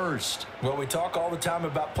for a first. Well, we talk all the time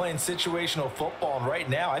about playing situational football, and right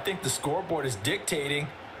now I think the scoreboard is dictating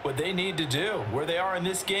what they need to do. Where they are in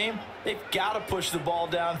this game, they've got to push the ball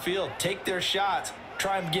downfield, take their shots,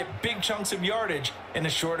 try and get big chunks of yardage in a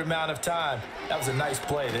short amount of time. That was a nice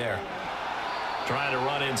play there. Trying to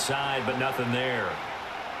run inside, but nothing there.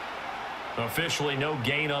 Officially no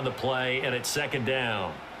gain on the play, and it's second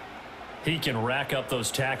down. He can rack up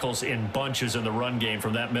those tackles in bunches in the run game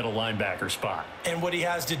from that middle linebacker spot. And what he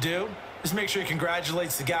has to do is make sure he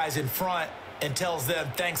congratulates the guys in front and tells them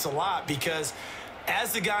thanks a lot, because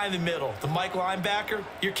as the guy in the middle, the Mike linebacker,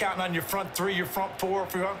 you're counting on your front 3, your front 4,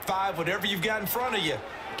 front 5, whatever you've got in front of you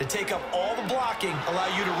to take up all the blocking, allow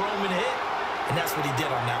you to roam and hit, and that's what he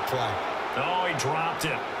did on that play. Oh, he dropped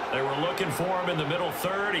it. They were looking for him in the middle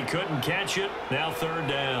third. He couldn't catch it. Now third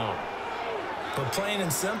down. But plain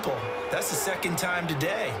and simple, that's the second time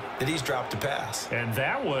today that he's dropped a pass. And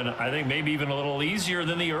that one, I think, maybe even a little easier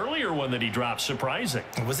than the earlier one that he dropped. Surprising.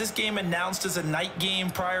 Was this game announced as a night game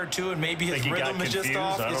prior to, and maybe his rhythm is just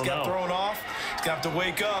off? He's got thrown off. He's got to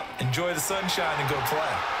wake up, enjoy the sunshine, and go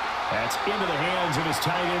play. That's into the hands of his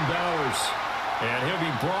tight end, Bowers. And he'll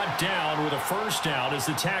be brought down with a first down as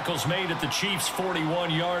the tackle's made at the Chiefs'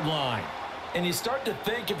 41-yard line. And you start to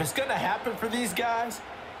think, if it's going to happen for these guys,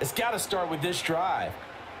 it's got to start with this drive.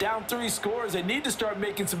 Down 3 scores, they need to start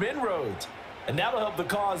making some inroads. And that'll help the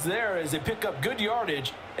cause there as they pick up good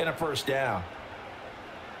yardage and a first down.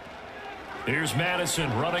 Here's Madison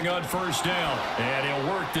running on first down. And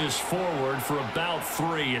he'll work this forward for about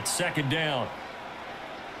 3 at second down.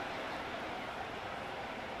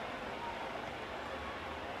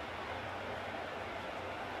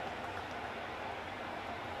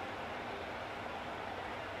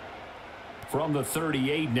 From the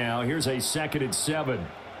 38 now, here's a 2nd and 7.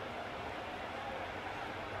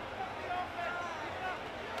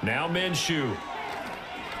 Now Minshew.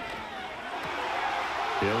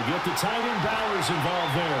 He'll get the tight end Bowers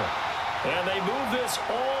involved there. And they move this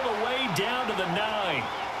all the way down to the 9.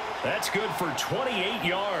 That's good for 28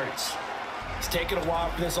 yards. It's taken a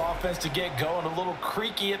while for this offense to get going. A little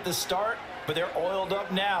creaky at the start, but they're oiled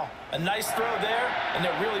up now. A nice throw there, and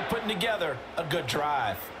they're really putting together a good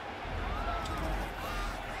drive.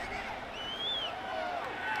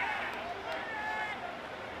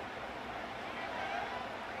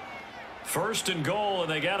 First and goal, and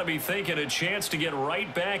they got to be thinking a chance to get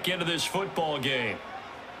right back into this football game.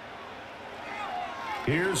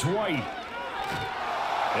 Here's White.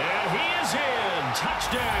 And he is in.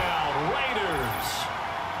 Touchdown, Raiders.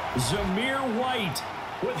 Zamir White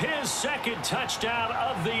with his 2nd touchdown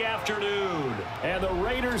of the afternoon. And the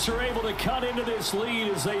Raiders are able to cut into this lead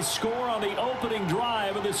as they score on the opening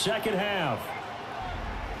drive of the second half.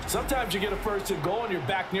 Sometimes you get a first and goal and you're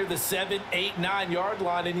back near the 7, 8, 9-yard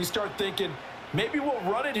line, and you start thinking, maybe we'll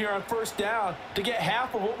run it here on first down to get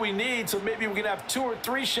half of what we need, so maybe we can have 2 or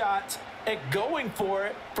 3 shots at going for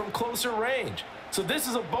it from closer range. So this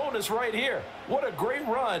is a bonus right here. What a great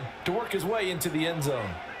run to work his way into the end zone.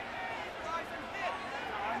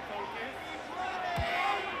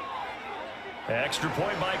 Extra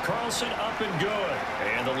point by Carlson, up and good.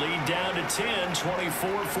 And the lead down to 10,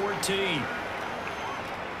 24-14.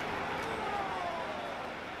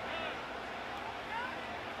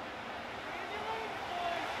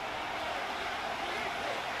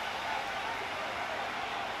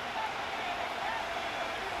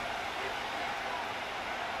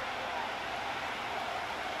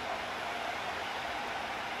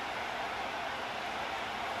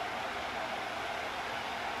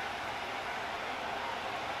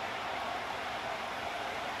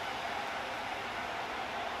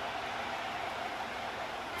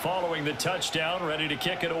 Following the touchdown, ready to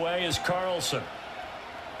kick it away is Carlson.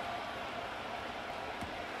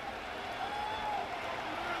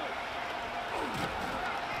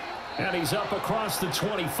 And he's up across the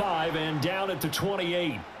 25 and down at the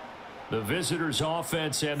 28. The visitors'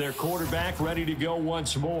 offense and their quarterback ready to go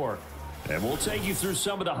once more. And we'll take you through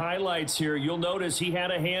some of the highlights here. You'll notice he had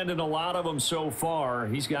a hand in a lot of them so far.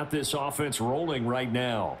 He's got this offense rolling right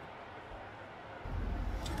now.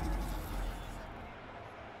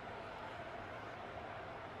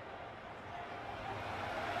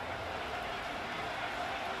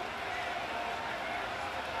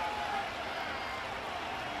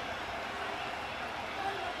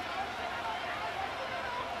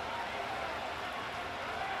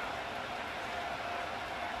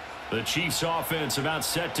 The Chiefs offense about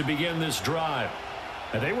set to begin this drive.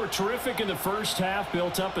 And they were terrific in the first half,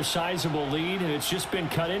 built up a sizable lead, and it's just been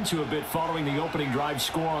cut into a bit following the opening drive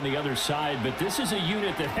score on the other side. But this is a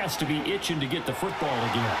unit that has to be itching to get the football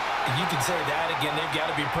again. And you can say that again. They've got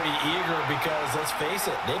to be pretty eager because, let's face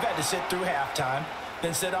it, they've had to sit through halftime,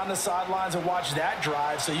 then sit on the sidelines and watch that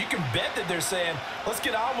drive. So you can bet that they're saying, let's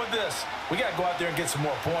get on with this. We got to go out there and get some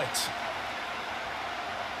more points.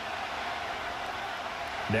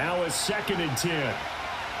 Now a 2nd and 10.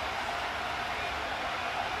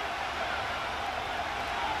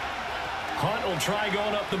 Hunt will try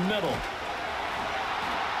going up the middle.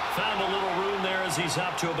 Found a little room there as he's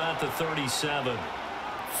up to about the 37.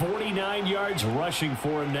 49 yards rushing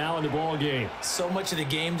for him now in the ball game. So much of the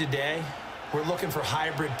game today, we're looking for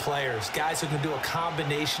hybrid players, guys who can do a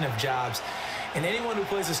combination of jobs. And anyone who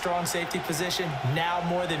plays a strong safety position, now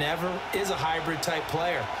more than ever, is a hybrid type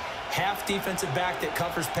player. Half defensive back that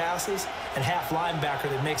covers passes and half linebacker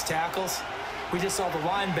that makes tackles. We just saw the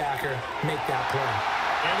linebacker make that play.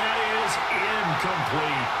 And that is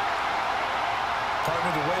incomplete.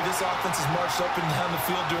 Partner, the way this offense has marched up and down the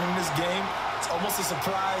field during this game, it's almost a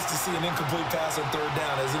surprise to see an incomplete pass on third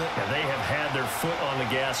down, isn't it? Yeah, they have had their foot on the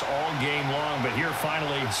gas all game long, but here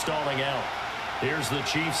finally stalling out. Here's the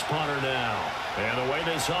Chiefs punter now. And the way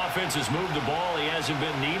this offense has moved the ball, he hasn't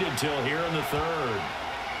been needed till here in the third.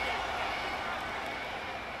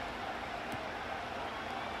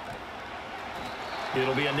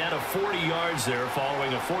 It'll be a net of 40 yards there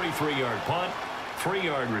following a 43-yard punt,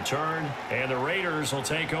 3-yard return, and the Raiders will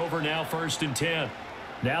take over now 1st and 10.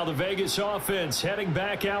 Now the Vegas offense heading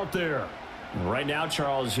back out there. Right now,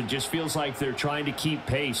 Charles, it just feels like they're trying to keep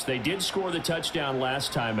pace. They did score the touchdown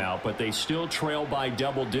last time out, but they still trail by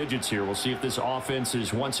double digits here. We'll see if this offense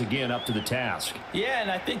is once again up to the task. Yeah,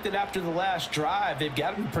 and I think that after the last drive, they've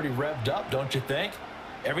got to be pretty revved up, don't you think?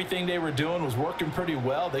 Everything they were doing was working pretty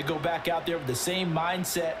well. They go back out there with the same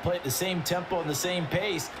mindset, play at the same tempo and the same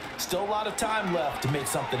pace. Still a lot of time left to make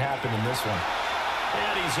something happen in this one.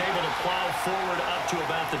 And he's able to plow forward up to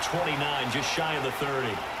about the 29, just shy of the 30.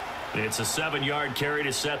 It's a 7-yard carry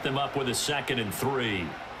to set them up with a 2nd and 3.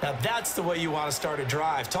 Now that's the way you want to start a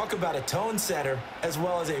drive. Talk about a tone setter as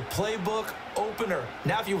well as a playbook opener.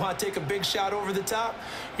 Now if you want to take a big shot over the top,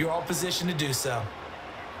 you're all positioned to do so.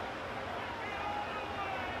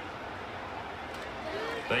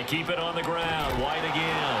 They keep it on the ground. White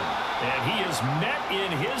again. And he is met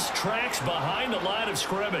in his tracks behind the line of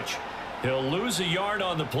scrimmage. He'll lose a yard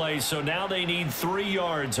on the play, so now they need 3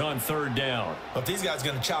 yards on 3rd down. Well, if these guys are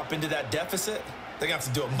going to chop into that deficit, they're going to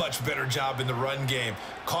have to do a much better job in the run game.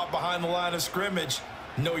 Caught behind the line of scrimmage,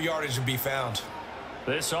 no yardage to be found.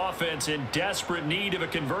 This offense in desperate need of a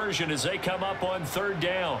conversion as they come up on 3rd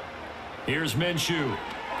down. Here's Minshew.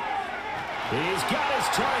 He's got his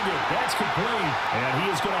target. That's complete. And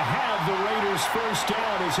he is going to have the Raiders 1st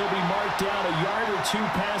down as he'll be marked down a yard or 2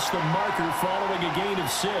 past the marker following a gain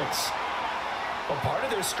of 6. Well, part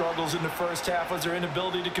of their struggles in the first half was their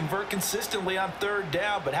inability to convert consistently on 3rd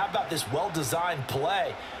down. But how about this well-designed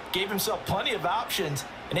play? Gave himself plenty of options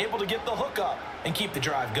and able to get the hook up and keep the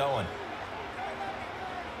drive going.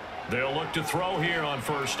 They'll look to throw here on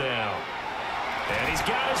 1st down. And he's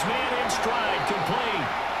got his man in stride, complete.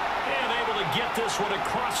 And able to get this one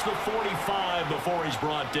across the 45 before he's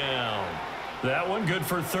brought down. That one good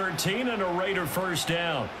for 13 and a Raider 1st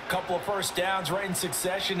down. Couple of 1st downs right in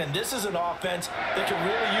succession, and this is an offense that can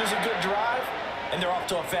really use a good drive, and they're off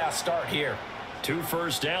to a fast start here. 2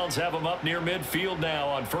 1st downs have them up near midfield now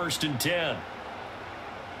on 1st and 10.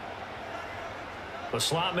 The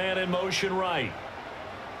slot man in motion right.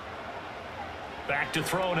 Back to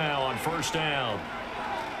throw now on 1st down.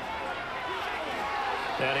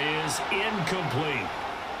 That is incomplete.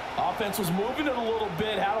 Offense was moving it a little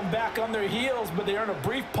bit, had them back on their heels, but they earned a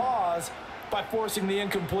brief pause by forcing the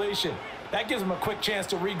incompletion. That gives them a quick chance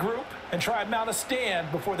to regroup and try and mount a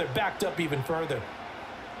stand before they're backed up even further.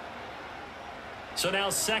 So now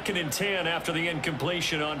 2nd and 10 after the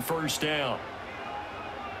incompletion on 1st down.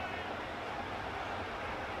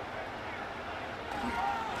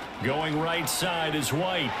 Going right side is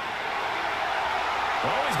White.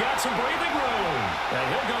 Oh, he's got some breathing room.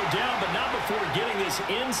 And he'll go down, but not before getting this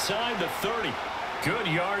inside the 30. Good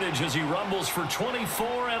yardage as he rumbles for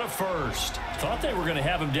 24 and a 1st. Thought they were going to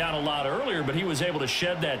have him down a lot earlier, but he was able to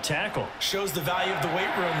shed that tackle. Shows the value of the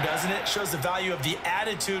weight room, doesn't it? Shows the value of the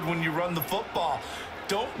attitude when you run the football.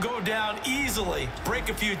 Don't go down easily. Break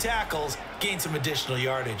a few tackles, gain some additional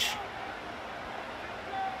yardage.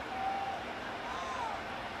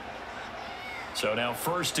 So now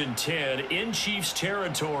 1st and 10 in Chiefs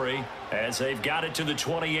territory as they've got it to the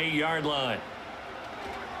 28-yard line.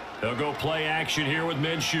 They'll go play action here with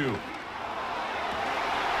Minshew.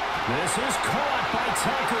 This is caught by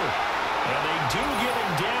Tucker. And they do get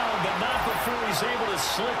him down, but not before he's able to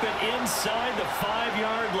slip it inside the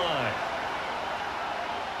 5-yard line.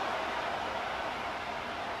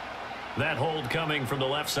 That hold coming from the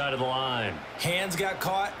left side of the line. Hands got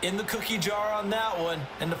caught in the cookie jar on that one,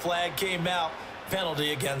 and the flag came out.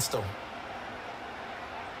 Penalty against them.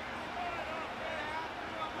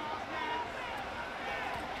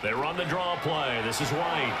 They run the draw play. This is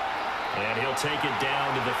White. And he'll take it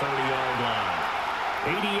down to the 30-yard line.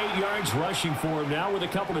 88 yards rushing for him now with a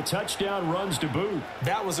couple of touchdown runs to boot.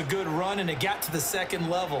 That was a good run, and it got to the 2nd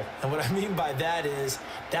level. And what I mean by that is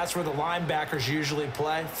that's where the linebackers usually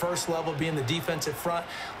play. First level being the defensive front,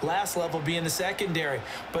 last level being the secondary.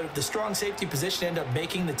 But if the strong safety position end up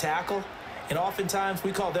making the tackle, and oftentimes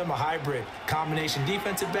we call them a hybrid. Combination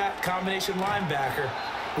defensive back, combination linebacker.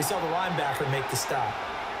 We saw the linebacker make the stop.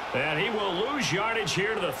 And he will lose yardage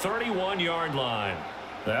here to the 31-yard line.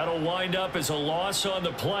 That'll wind up as a loss on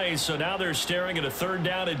the play, so now they're staring at a 3rd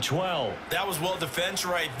down and 12. That was well defense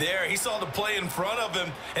right there. He saw the play in front of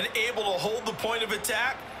him and able to hold the point of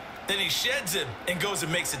attack. Then he sheds him and goes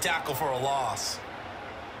and makes a tackle for a loss.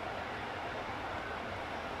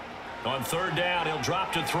 On 3rd down, he'll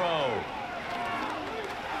drop to throw.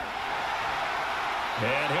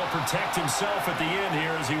 And he'll protect himself at the end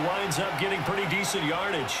here as he winds up getting pretty decent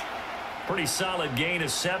yardage. Pretty solid gain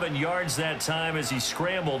of 7 yards that time as he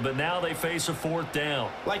scrambled, but now they face a 4th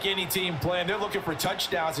down. Like any team plan, they're looking for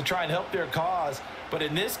touchdowns to try and help their cause. But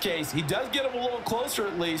in this case, he does get them a little closer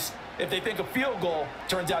at least if they think a field goal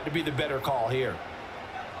turns out to be the better call here.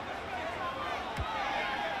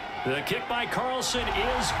 The kick by Carlson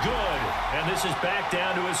is good, and this is back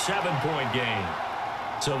down to a 7-point game.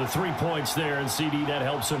 So the 3 points there, and CD, that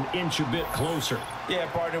helps him inch a bit closer. Yeah,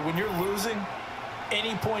 partner, when you're losing,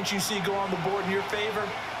 any points you see go on the board in your favor,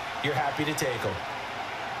 you're happy to take them.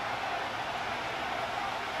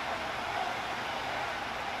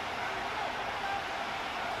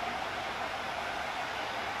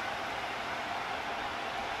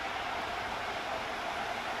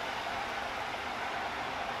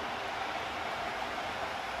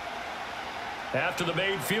 After the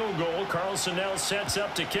made field goal, Carlson now sets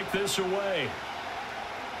up to kick this away.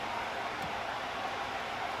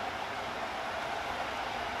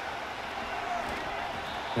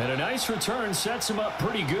 And a nice return sets him up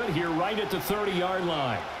pretty good here right at the 30-yard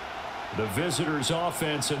line. The visitors'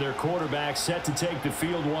 offense and their quarterback set to take the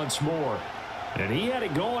field once more. And he had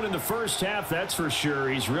it going in the first half, that's for sure.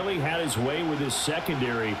 He's really had his way with his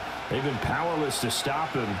secondary. They've been powerless to stop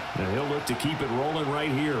him, and he'll look to keep it rolling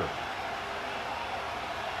right here.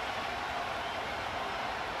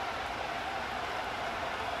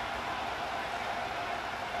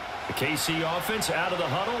 The KC offense out of the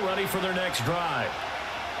huddle, ready for their next drive.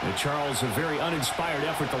 And Charles, a very uninspired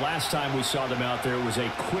effort the last time we saw them out there. It was a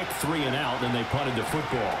quick 3 and out, then they punted the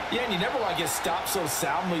football. Yeah, and you never want to get stopped so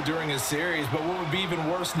soundly during a series, but what would be even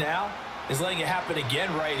worse now is letting it happen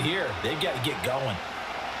again right here. They've got to get going.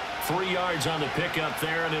 3 yards on the pickup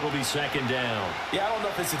there, and it'll be 2nd down. Yeah, I don't know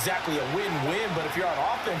if it's exactly a win-win, but if you're on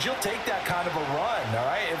offense, you'll take that kind of a run, all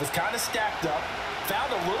right? It was kind of stacked up, found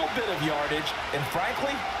a little bit of yardage, and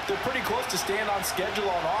frankly, they're pretty close to staying on schedule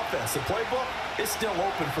on offense. The playbook is still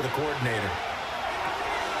open for the coordinator.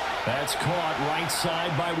 That's caught right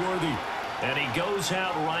side by Worthy. And he goes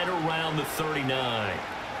out right around the 39.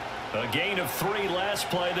 A gain of 3 last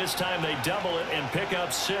play. This time they double it and pick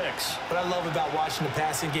up 6. What I love about watching the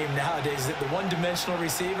passing game nowadays is that the one-dimensional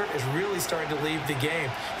receiver is really starting to leave the game.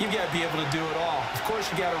 You've got to be able to do it all. Of course,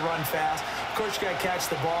 you got to run fast. Of course, you got to catch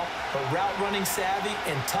the ball. But route running savvy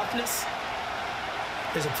and toughness,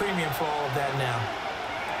 there's a premium for all of that now.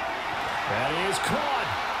 That is caught.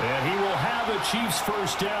 And he will have a Chiefs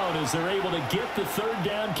 1st down as they're able to get the 3rd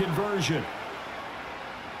down conversion.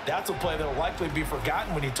 That's a play that will likely be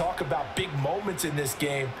forgotten when you talk about big moments in this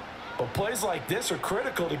game. But plays like this are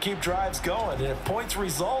critical to keep drives going. And if points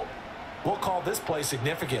result, we'll call this play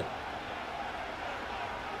significant.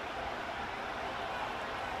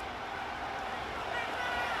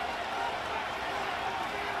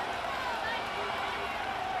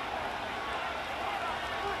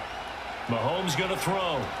 Mahomes going to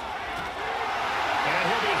throw. And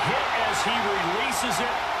he'll be hit as he releases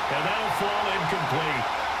it. And that'll fall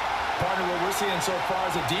incomplete. Partner, what we're seeing so far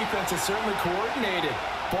is a defense is certainly coordinated.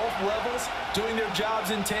 Both levels doing their jobs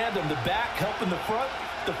in tandem. The back helping the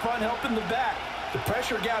front helping the back. The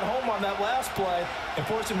pressure got home on that last play and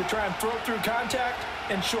forced him to try and throw through contact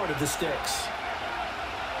and short of the sticks.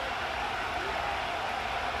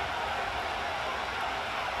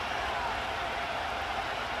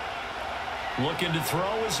 Looking to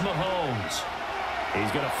throw is Mahomes.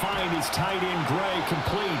 He's going to find his tight end Gray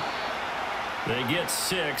complete. They get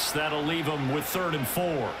 6. That'll leave them with 3rd and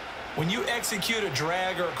 4. When you execute a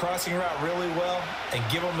drag or a crossing route really well and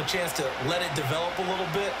give them a chance to let it develop a little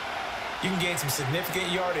bit, you can gain some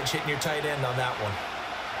significant yardage hitting your tight end on that one.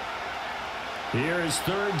 Here is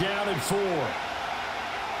 3rd down and 4.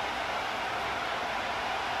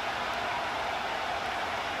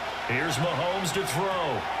 Here's Mahomes to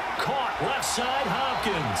throw. Caught left side,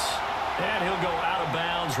 Hopkins. And he'll go out of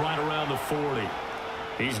bounds right around the 40.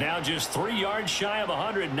 He's now just 3 yards shy of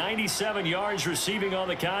 197 yards receiving on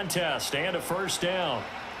the contest and a 1st down.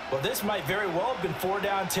 Well, this might very well have been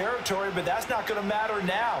 4-down territory, but that's not going to matter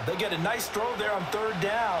now. They get a nice throw there on 3rd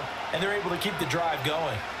down, and they're able to keep the drive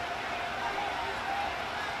going.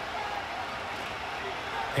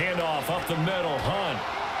 Handoff up the middle, Hunt.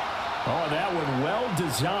 Oh, that one well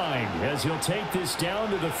designed as he'll take this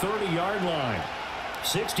down to the 30-yard line.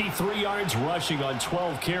 63 yards rushing on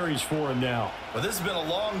 12 carries for him now. Well, this has been a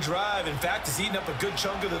long drive. In fact, he's eaten up a good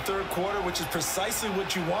chunk of the third quarter, which is precisely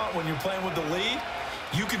what you want when you're playing with the lead.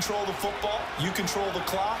 You control the football, you control the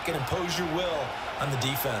clock, and impose your will on the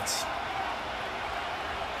defense.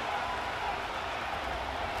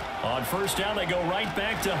 On first down, they go right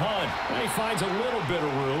back to Hunt. And he finds a little bit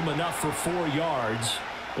of room, enough for 4 yards.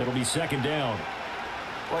 It'll be second down.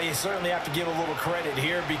 Well, you certainly have to give a little credit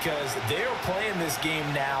here because they're playing this game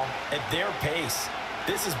now at their pace.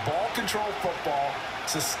 This is ball control football,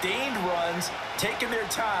 sustained runs, taking their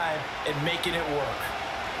time, and making it work.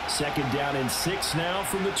 Second down and 6 now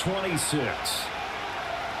from the 26.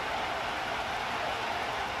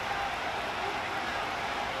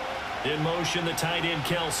 In motion, the tight end,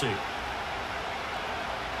 Kelsey.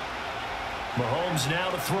 Mahomes now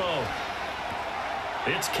to throw.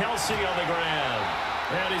 It's Kelsey on the ground.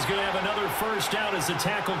 And he's going to have another first down as the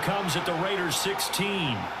tackle comes at the Raiders'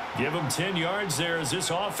 16. Give him 10 yards there as this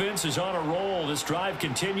offense is on a roll. This drive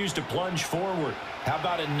continues to plunge forward. How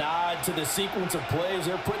about a nod to the sequence of plays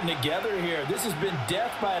they're putting together here? This has been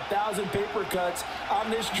death by 1,000 paper cuts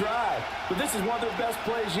on this drive. But this is one of their best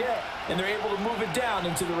plays yet, and they're able to move it down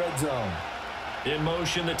into the red zone. In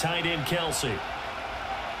motion, the tight end, Kelsey.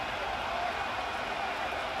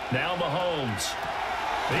 Now Mahomes.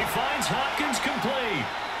 He finds Hopkins complete.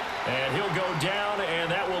 And he'll go down,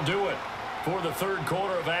 and that will do it for the third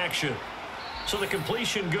quarter of action. So the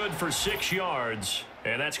completion good for 6 yards,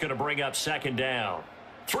 and that's going to bring up second down.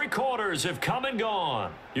 3 quarters have come and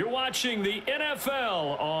gone. You're watching the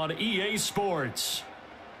NFL on EA Sports.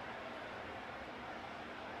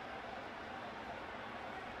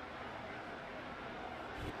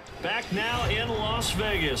 Back now in Las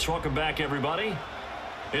Vegas. Welcome back, everybody.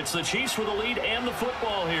 It's the Chiefs with the lead and the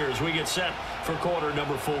football here as we get set for quarter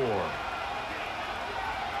number 4.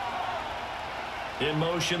 In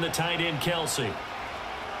motion, the tight end, Kelsey.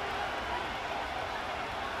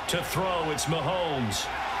 To throw, it's Mahomes.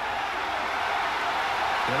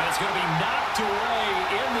 And that's going to be knocked away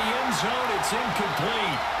in the end zone. It's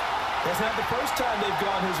incomplete. That's not the first time they've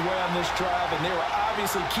gone his way on this drive, and they were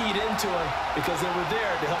obviously keyed into him because they were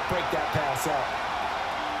there to help break that pass up.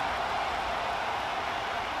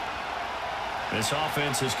 This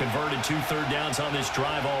offense has converted 2 third downs on this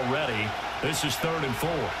drive already. This is 3rd and 4.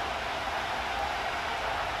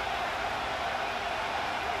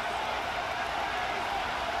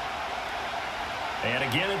 And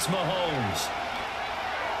again, it's Mahomes.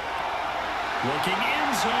 Looking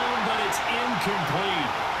end zone, but it's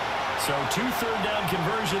incomplete. So 2 third down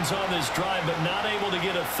conversions on this drive, but not able to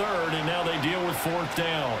get a third, and now they deal with 4th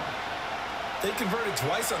down. They converted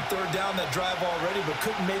twice on 3rd down that drive already, but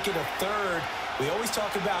couldn't make it a 3rd. We always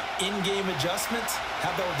talk about in-game adjustments.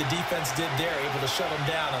 How about what the defense did there, able to shut them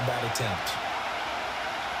down on that attempt?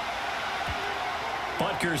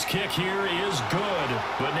 Butker's kick here is good,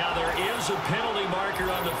 but now there is a penalty marker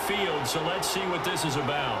on the field, so let's see what this is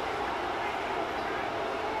about.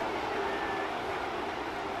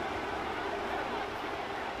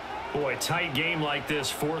 Boy, tight game like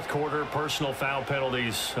this, 4th quarter, personal foul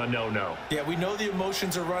penalties, a no-no. Yeah, we know the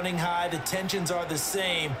emotions are running high, the tensions are the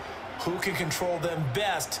same. Who can control them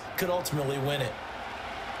best could ultimately win it.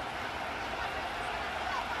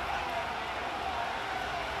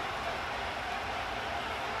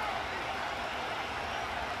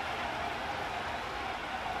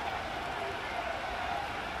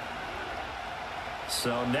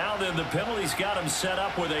 So now then the penalties got him set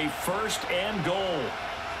up with a 1st and goal.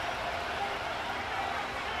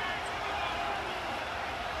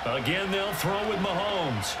 Again, they'll throw with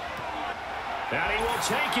Mahomes. And he will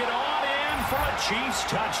take it on in for a Chiefs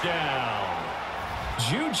touchdown.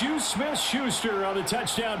 Juju Smith-Schuster on the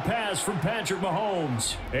touchdown pass from Patrick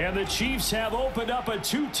Mahomes. And the Chiefs have opened up a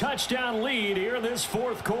 2-touchdown lead here in this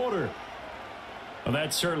 4th quarter. Well,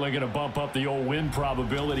 that's certainly going to bump up the old win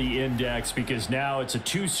probability index because now it's a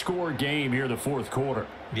 2-score game here in the 4th quarter.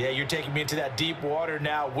 Yeah, you're taking me into that deep water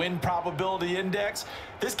now. Win probability index.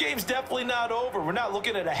 This game's definitely not over. We're not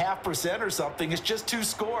looking at a 0.5% or something. It's just 2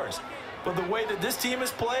 scores. But the way that this team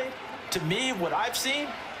has played, to me, what I've seen,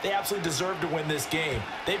 they absolutely deserve to win this game.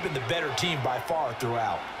 They've been the better team by far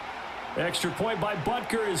throughout. Extra point by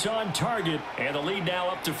Butker is on target, and the lead now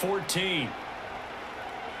up to 14.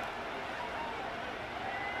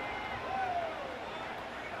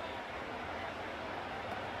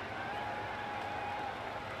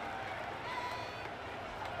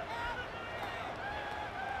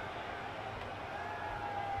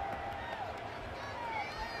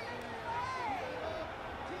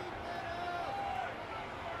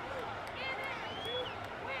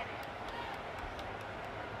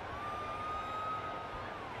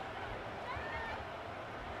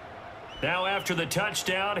 Now after the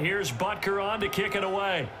touchdown, here's Butker on to kick it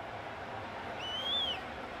away.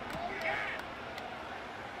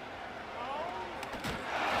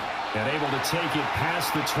 And able to take it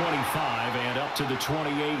past the 25 and up to the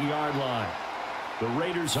 28-yard line. The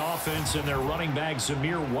Raiders offense and their running back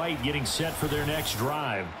Zamir White getting set for their next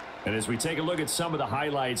drive. And as we take a look at some of the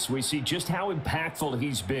highlights, we see just how impactful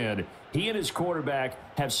he's been. He and his quarterback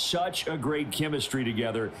have such a great chemistry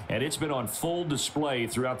together, and it's been on full display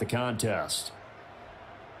throughout the contest.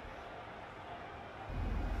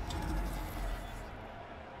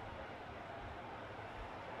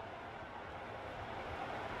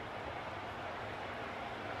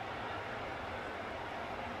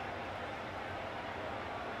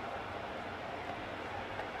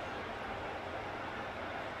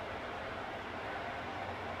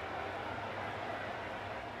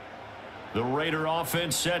 The Raider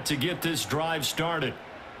offense set to get this drive started.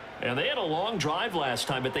 And they had a long drive last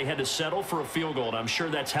time, but they had to settle for a field goal, and I'm sure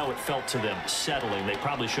that's how it felt to them, settling. They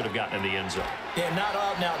probably should have gotten in the end zone. Yeah, not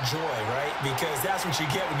out-and-out joy, right? Because that's what you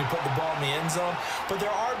get when you put the ball in the end zone. But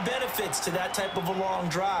there are benefits to that type of a long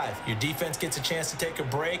drive. Your defense gets a chance to take a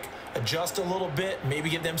break, adjust a little bit,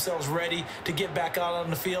 maybe get themselves ready to get back out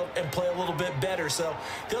on the field and play a little bit better. So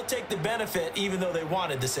they'll take the benefit even though they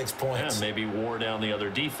wanted the 6 points. Yeah, maybe wore down the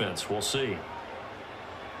other defense. We'll see.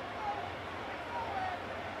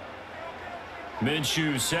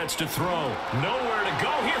 Minshew sets to throw. Nowhere to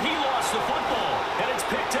go here. He lost the football. And it's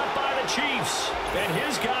picked up by the Chiefs. And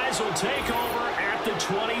his guys will take over at the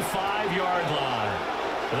 25-yard line.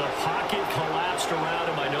 The pocket collapsed around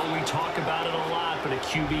him. I know we talk about it a lot, but a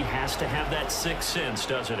QB has to have that sixth sense,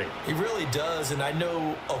 doesn't he? He really does. And I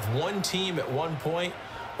know of one team at one point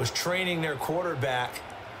was training their quarterback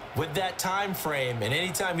with that time frame, and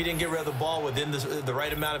anytime he didn't get rid of the ball within the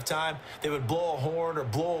right amount of time, they would blow a horn or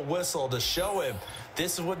blow a whistle to show him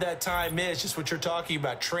this is what that time is, just what you're talking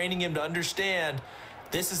about, training him to understand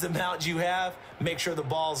this is the amount you have, make sure the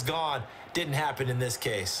ball's gone. Didn't happen in this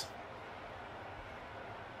case.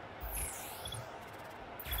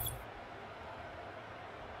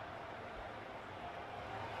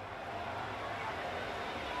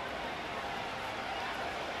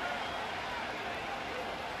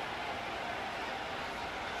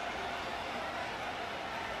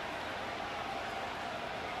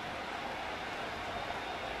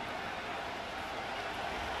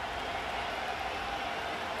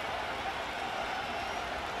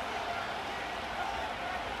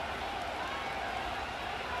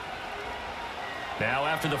 Now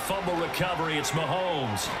after the fumble recovery, it's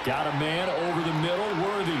Mahomes. Got a man over the middle,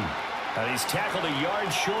 Worthy. And he's tackled a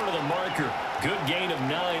yard short of the marker. Good gain of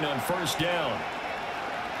 9 on first down.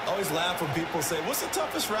 I always laugh when people say, what's the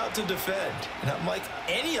toughest route to defend? And I'm like,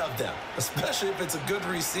 any of them, especially if it's a good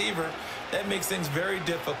receiver. That makes things very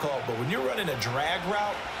difficult. But when you're running a drag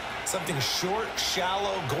route, something short,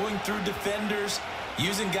 shallow, going through defenders,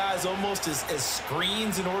 using guys almost as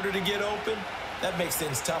screens in order to get open, that makes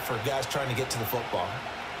things tough for guys trying to get to the football.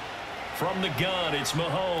 From the gun, it's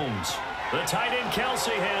Mahomes. The tight end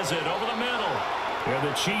Kelsey has it over the middle. And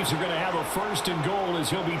the Chiefs are going to have a 1st and goal as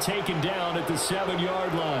he'll be taken down at the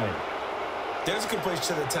 7-yard line. There's a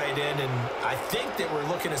completion to the tight end, and I think that we're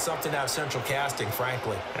looking at something out of central casting,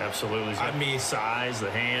 frankly. Absolutely. I mean, size, the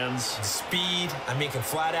hands. Speed. I mean, can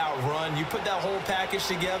flat out run. You put that whole package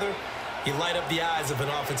together, you light up the eyes of an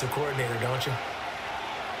offensive coordinator, don't you?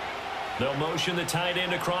 They'll motion the tight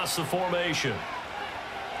end across the formation.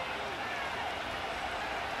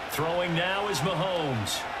 Throwing now is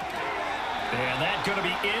Mahomes. And that's going to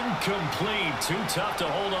be incomplete. Too tough to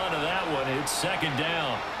hold on to that one. It's 2nd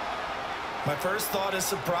down. My first thought is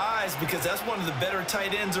surprise because that's one of the better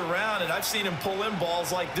tight ends around, and I've seen him pull in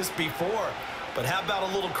balls like this before. But how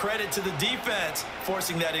about a little credit to the defense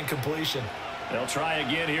forcing that incompletion? They'll try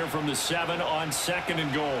again here from the 7 on 2nd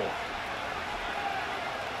and goal.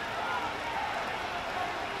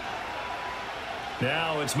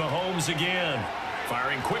 Now it's Mahomes again.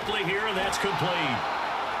 Firing quickly here, and that's complete.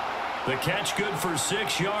 The catch good for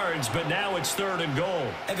 6 yards, but now it's 3rd and goal.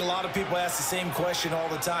 I think a lot of people ask the same question all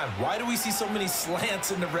the time. Why do we see so many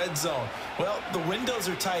slants in the red zone? Well, the windows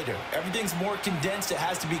are tighter. Everything's more condensed. It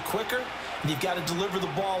has to be quicker, and you've got to deliver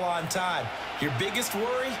the ball on time. Your biggest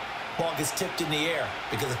worry, ball gets tipped in the air,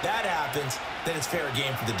 because if that happens, then it's fair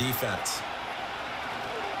game for the defense.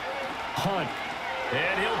 Hunt.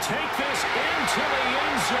 And he'll take this into the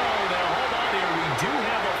end zone. Now, hold on here. We do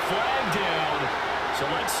have a flag down. So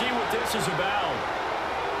let's see what this is about.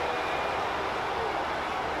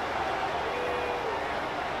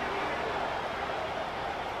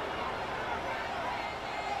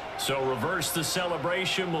 So reverse the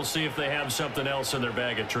celebration. We'll see if they have something else in their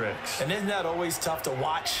bag of tricks. And isn't that always tough to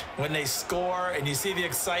watch when they score and you see the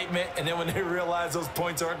excitement, and then when they realize those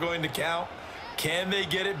points aren't going to count? Can they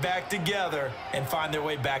get it back together and find their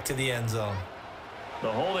way back to the end zone?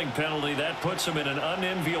 The holding penalty, that puts them in an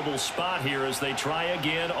unenviable spot here as they try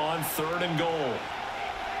again on 3rd and goal.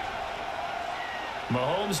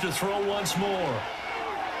 Mahomes to throw once more.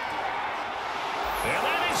 And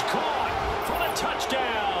that is caught for the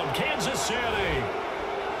touchdown, Kansas City.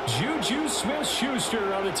 Juju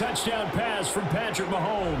Smith-Schuster on the touchdown pass from Patrick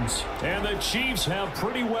Mahomes. And the Chiefs have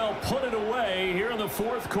pretty well put it away here in the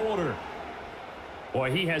 4th quarter.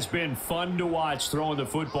 Boy, he has been fun to watch throwing the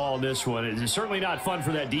football in this one. It's certainly not fun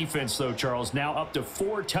for that defense, though, Charles. Now up to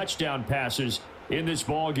 4 touchdown passes in this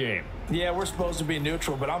ball game. Yeah, we're supposed to be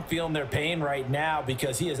neutral, but I'm feeling their pain right now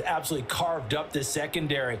because he has absolutely carved up this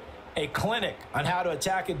secondary. A clinic on how to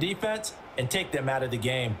attack a defense and take them out of the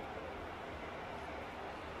game.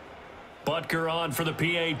 Butker on for the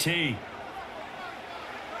PAT.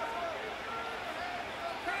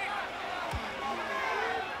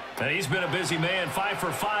 And he's been a busy man, 5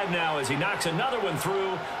 for 5 now as he knocks another one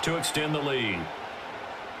through to extend the lead.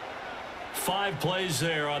 5 plays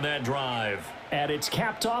there on that drive. And it's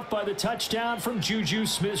capped off by the touchdown from Juju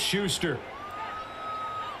Smith-Schuster.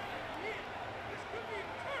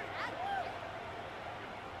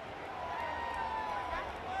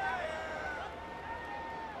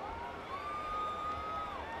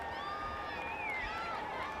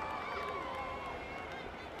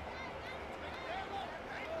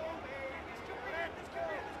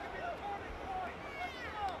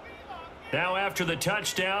 Now after the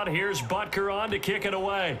touchdown, here's Butker on to kick it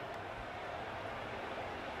away.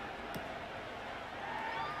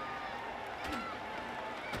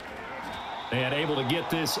 And able to get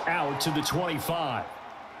this out to the 25.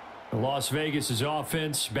 Las Vegas's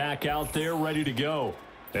offense back out there ready to go.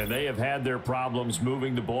 And they have had their problems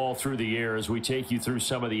moving the ball through the air as we take you through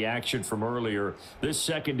some of the action from earlier. This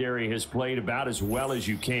secondary has played about as well as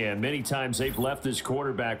you can. Many times they've left this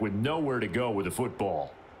quarterback with nowhere to go with the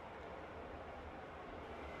football.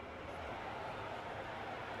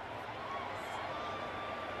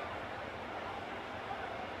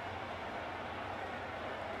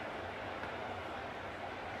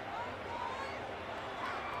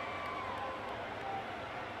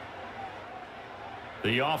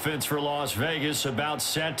 The offense for Las Vegas about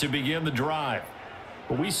set to begin the drive.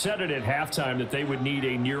 Well, we said it at halftime that they would need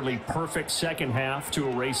a nearly perfect second half to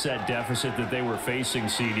erase that deficit that they were facing,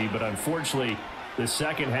 CD. But unfortunately, the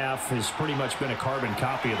second half has pretty much been a carbon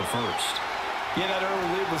copy of the first. Yeah, that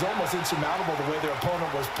early lead was almost insurmountable the way their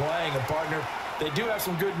opponent was playing. And, partner, they do have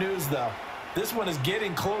some good news, though. This one is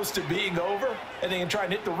getting close to being over, and they can try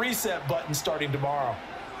and hit the reset button starting tomorrow.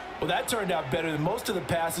 Well, that turned out better than most of the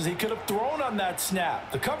passes he could have thrown on that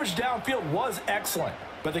snap. The coverage downfield was excellent,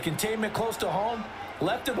 but the containment close to home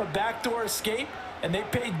left him a backdoor escape, and they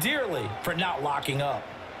paid dearly for not locking up.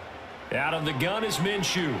 Out of the gun is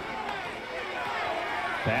Minshew.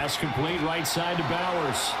 Pass complete right side to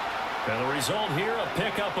Bowers. And the result here, a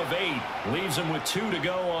pickup of 8. Leaves them with 2 to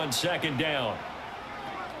go on second down.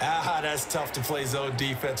 That's tough to play zone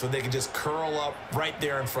defense when they can just curl up right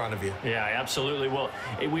there in front of you. Yeah, absolutely. Well,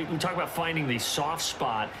 we talk about finding the soft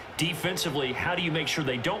spot. Defensively, how do you make sure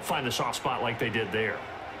they don't find the soft spot like they did there?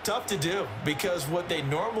 Tough to do, because what they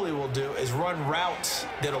normally will do is run routes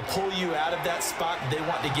that'll pull you out of that spot they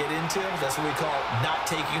want to get into. That's what we call not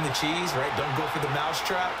taking the cheese, right? Don't go for the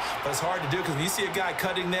mousetrap. But it's hard to do because when you see a guy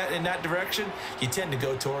cutting that in that direction, you tend to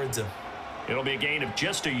go towards him. It'll be a gain of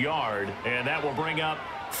just a yard, and that will bring up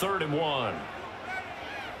 3rd and 1.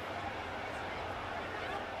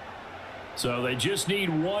 So they just need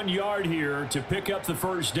 1 yard here to pick up the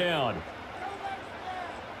first down.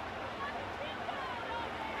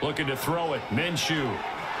 Looking to throw it, Minshew. Oh,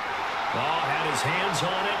 had his hands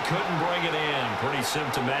on it, couldn't bring it in. Pretty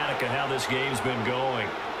symptomatic of how this game's been going.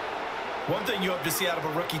 One thing you hope to see out of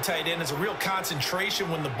a rookie tight end is a real concentration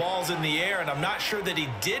when the ball's in the air, and I'm not sure that he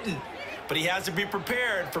didn't. But he has to be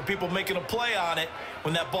prepared for people making a play on it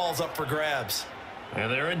when that ball's up for grabs. And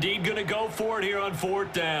they're indeed going to go for it here on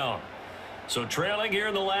 4th down. So trailing here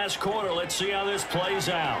in the last quarter, let's see how this plays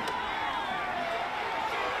out.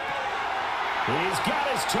 He's got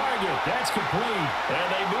his target. That's complete. And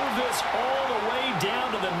they move this all the way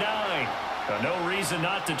down to the 9. No reason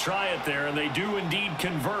not to try it there, and they do indeed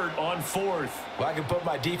convert on 4th. Well, I can put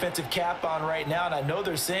my defensive cap on right now, and I know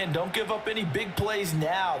they're saying don't give up any big plays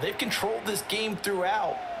now. They've controlled this game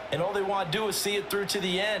throughout, and all they want to do is see it through to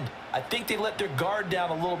the end. I think they let their guard down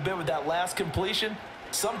a little bit with that last completion.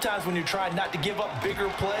 Sometimes when you're trying not to give up bigger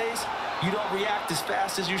plays, you don't react as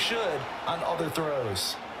fast as you should on other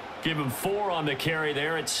throws. Give him 4 on the carry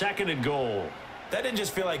there at 2nd and goal. That didn't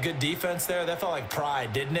just feel like good defense there. That felt like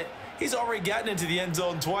pride, didn't it? He's already gotten into the end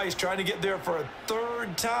zone twice, trying to get there for a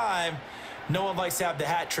 3rd time. No one likes to have the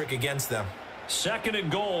hat trick against them. 2nd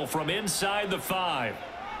and goal from inside the 5.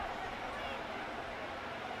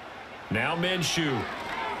 Now Minshew.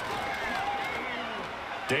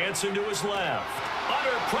 Dancing to his left.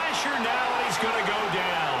 Under pressure now, and he's going to go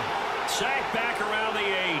down. Sack back around the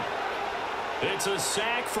 8. It's a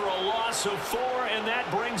sack for a loss of 4, and that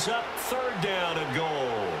brings up 3rd down and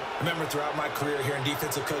goal. Remember, throughout my career here,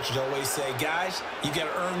 defensive coaches always say, guys, you got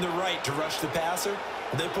to earn the right to rush the passer.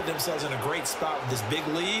 They put themselves in a great spot with this big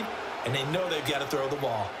lead, and they know they've got to throw the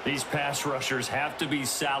ball. These pass rushers have to be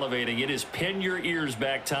salivating. It is pin your ears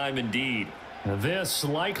back time indeed. This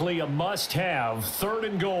likely a must-have, 3rd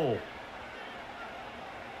and goal.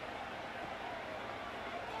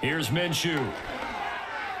 Here's Minshew.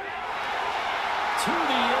 To the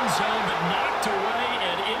end zone, but knocked away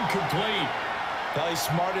and incomplete. Well, he's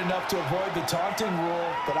smart enough to avoid the taunting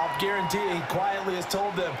rule, but I'll guarantee he quietly has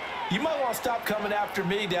told them, you might want to stop coming after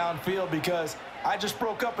me downfield because I just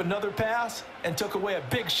broke up another pass and took away a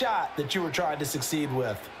big shot that you were trying to succeed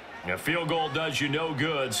with. A field goal does you no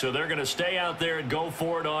good, so they're going to stay out there and go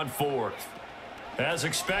for it on 4th. As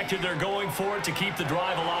expected, they're going for it to keep the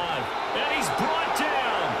drive alive. And he's brought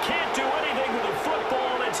down. Can't do anything with a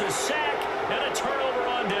football. It's a sack and a turnover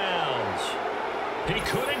on downs. He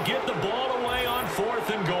couldn't get the ball away on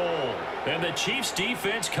 4th and goal. And the Chiefs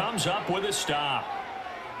defense comes up with a stop.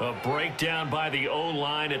 A breakdown by the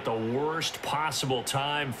O-line at the worst possible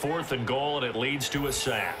time. 4th and goal, and it leads to a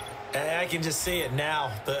sack. And I can just see it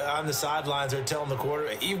now. On the sidelines, they're telling the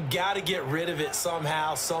quarterback, you've got to get rid of it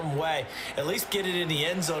somehow, some way. At least get it in the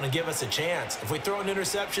end zone and give us a chance. If we throw an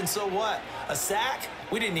interception, so what? A sack?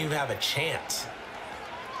 We didn't even have a chance.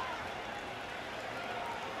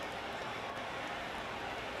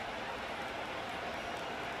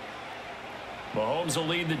 Mahomes will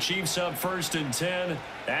lead the Chiefs up 1st and 10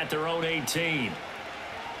 at their own 18.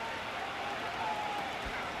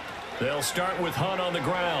 They'll start with Hunt on the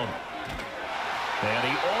ground. And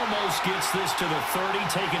he almost gets this to the 30,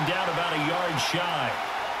 taken down about a yard shy.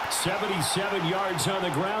 77 yards on the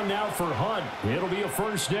ground now for Hunt. It'll be a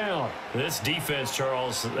 1st down. This defense,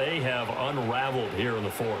 Charles, they have unraveled here in the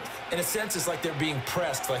 4th. In a sense, it's like they're being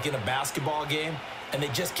pressed like in a basketball game, and they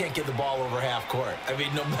just can't get the ball over half court. I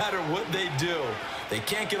mean, no matter what they do, they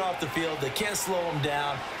can't get off the field. They can't slow them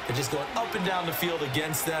down. They're just going up and down the field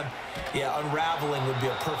against them. Yeah, unraveling would be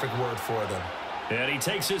a perfect word for them. And he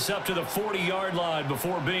takes this up to the 40-yard line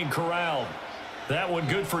before being corralled. That one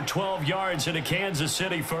good for 12 yards in a Kansas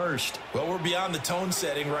City 1st. Well, we're beyond the tone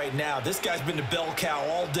setting right now. This guy's been the bell cow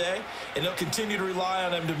all day, and they'll continue to rely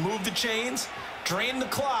on him to move the chains, drain the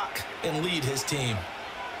clock, and lead his team.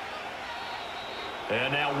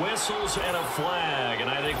 And now whistles and a flag, and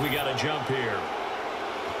I think we got a jump here.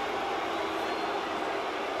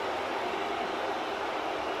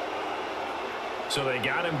 So they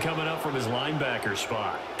got him coming up from his linebacker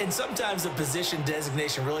spot. And sometimes the position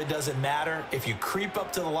designation really doesn't matter. If you creep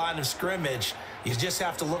up to the line of scrimmage, you just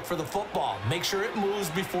have to look for the football. Make sure it moves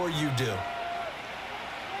before you do.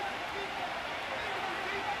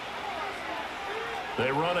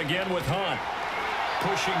 They run again with Hunt.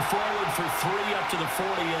 Pushing forward for 3 up to the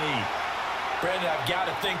 48. Brandon, I've got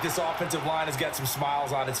to think this offensive line has got some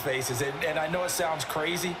smiles on its faces. And I know it sounds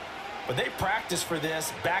crazy, but they practiced for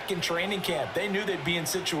this back in training camp. They knew they'd be in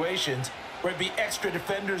situations where there'd be extra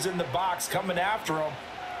defenders in the box coming after them,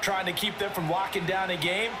 trying to keep them from locking down a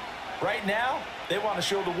game. Right now, they want to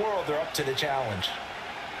show the world they're up to the challenge.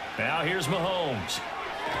 Now here's Mahomes.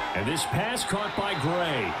 And this pass caught by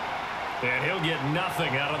Gray. And he'll get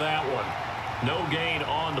nothing out of that one. No gain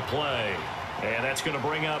on the play. And that's going to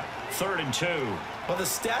bring up 3rd and 2. Well, the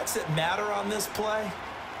stats that matter on this play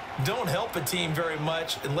don't help a team very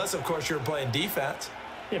much unless, of course, you're playing defense.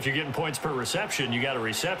 If you're getting points per reception, you got a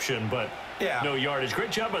reception, but no yardage.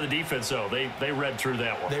 Great job by the defense, though. They read through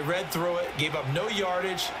that one. They read through it, gave up no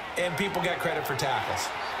yardage, and people got credit for tackles.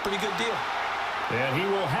 Pretty good deal. And he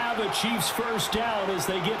will have a Chiefs 1st down as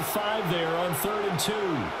they get 5 there on 3rd and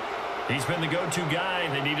 2. He's been the go-to guy.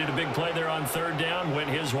 They needed a big play there on 3rd down. Went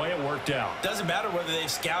his way. It worked out. Doesn't matter whether they've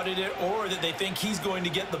scouted it or that they think he's going to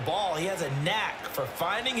get the ball. He has a knack for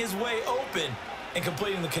finding his way open and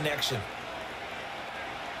completing the connection.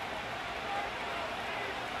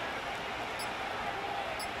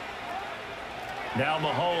 Now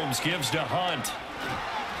Mahomes gives to Hunt.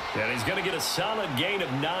 And he's going to get a solid gain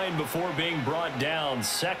of 9 before being brought down.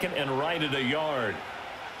 2nd and right at a yard.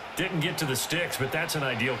 Didn't get to the sticks, but that's an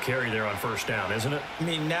ideal carry there on first down, isn't it? I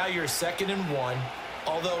mean, now you're 2nd and 1.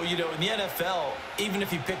 Although, you know, in the NFL, even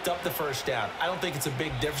if you picked up the first down, I don't think it's a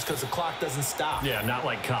big difference because the clock doesn't stop. Yeah, not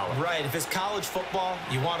like college. Right. If it's college football,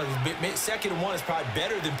 you want to 2nd and 1 is probably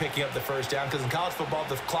better than picking up the first down because in college football,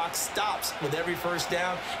 the clock stops with every first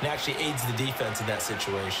down and actually aids the defense in that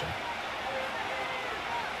situation.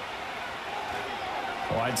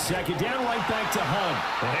 Wide 2nd down, right back to Hunt.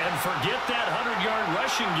 And forget that 100-yard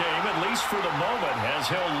rushing game, at least for the moment, as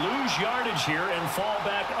he'll lose yardage here and fall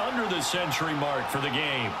back under the century mark for the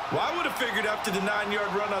game. Well, I would have figured after the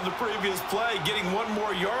 9-yard run on the previous play, getting 1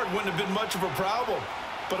 more yard wouldn't have been much of a problem.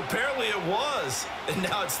 But apparently it was, and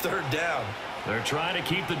now it's 3rd down. They're trying to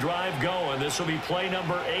keep the drive going. This will be play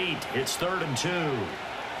number 8. It's 3rd and 2.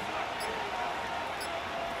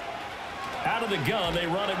 Out of the gun, they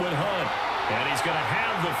run it with Hunt. And he's going to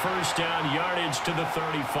have the first down yardage to the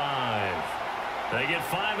 35. They get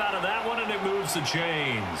 5 out of that one, and it moves the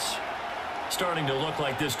chains. Starting to look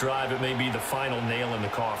like this drive, it may be the final nail in the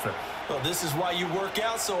coffin. Well, this is why you work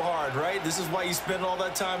out so hard, right? This is why you spend all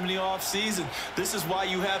that time in the offseason. This is why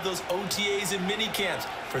you have those OTAs and mini camps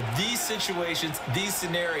for these situations, these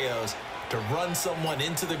scenarios, to run someone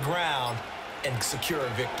into the ground and secure a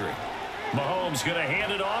victory. Mahomes going to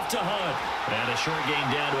hand it off to Hunt. And a short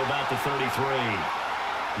gain down to about the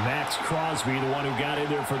 33. Max Crosby, the one who got in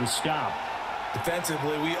there for the stop.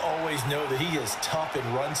 Defensively, we always know that he is tough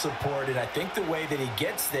in run support, and I think the way that he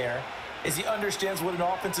gets there is he understands what an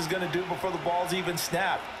offense is going to do before the ball's even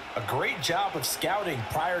snapped. A great job of scouting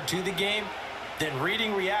prior to the game, then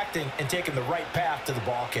reading, reacting, and taking the right path to the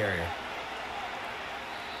ball carrier.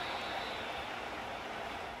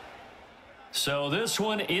 So this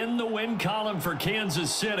one in the win column for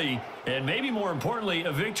Kansas City, and maybe more importantly,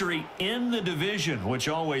 a victory in the division, which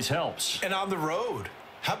always helps. And on the road.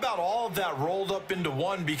 How about all of that rolled up into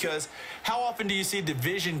one? Because how often do you see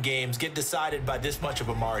division games get decided by this much of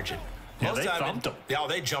a margin? Yeah, they thumped them. Yeah,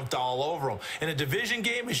 they jumped all over them. And a division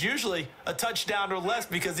game is usually a touchdown or less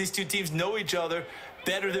because these two teams know each other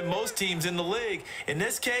better than most teams in the league. In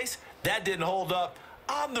this case, that didn't hold up.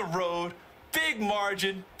 On the road, big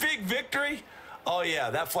margin, big victory. Oh,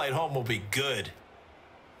 yeah, that flight home will be good.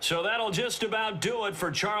 So that'll just about do it for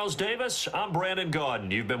Charles Davis. I'm Brandon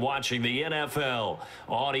Gaudin. You've been watching the NFL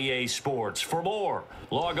on EA Sports. For more,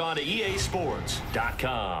 log on to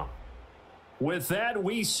easports.com. With that,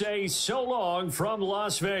 we say so long from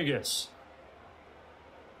Las Vegas.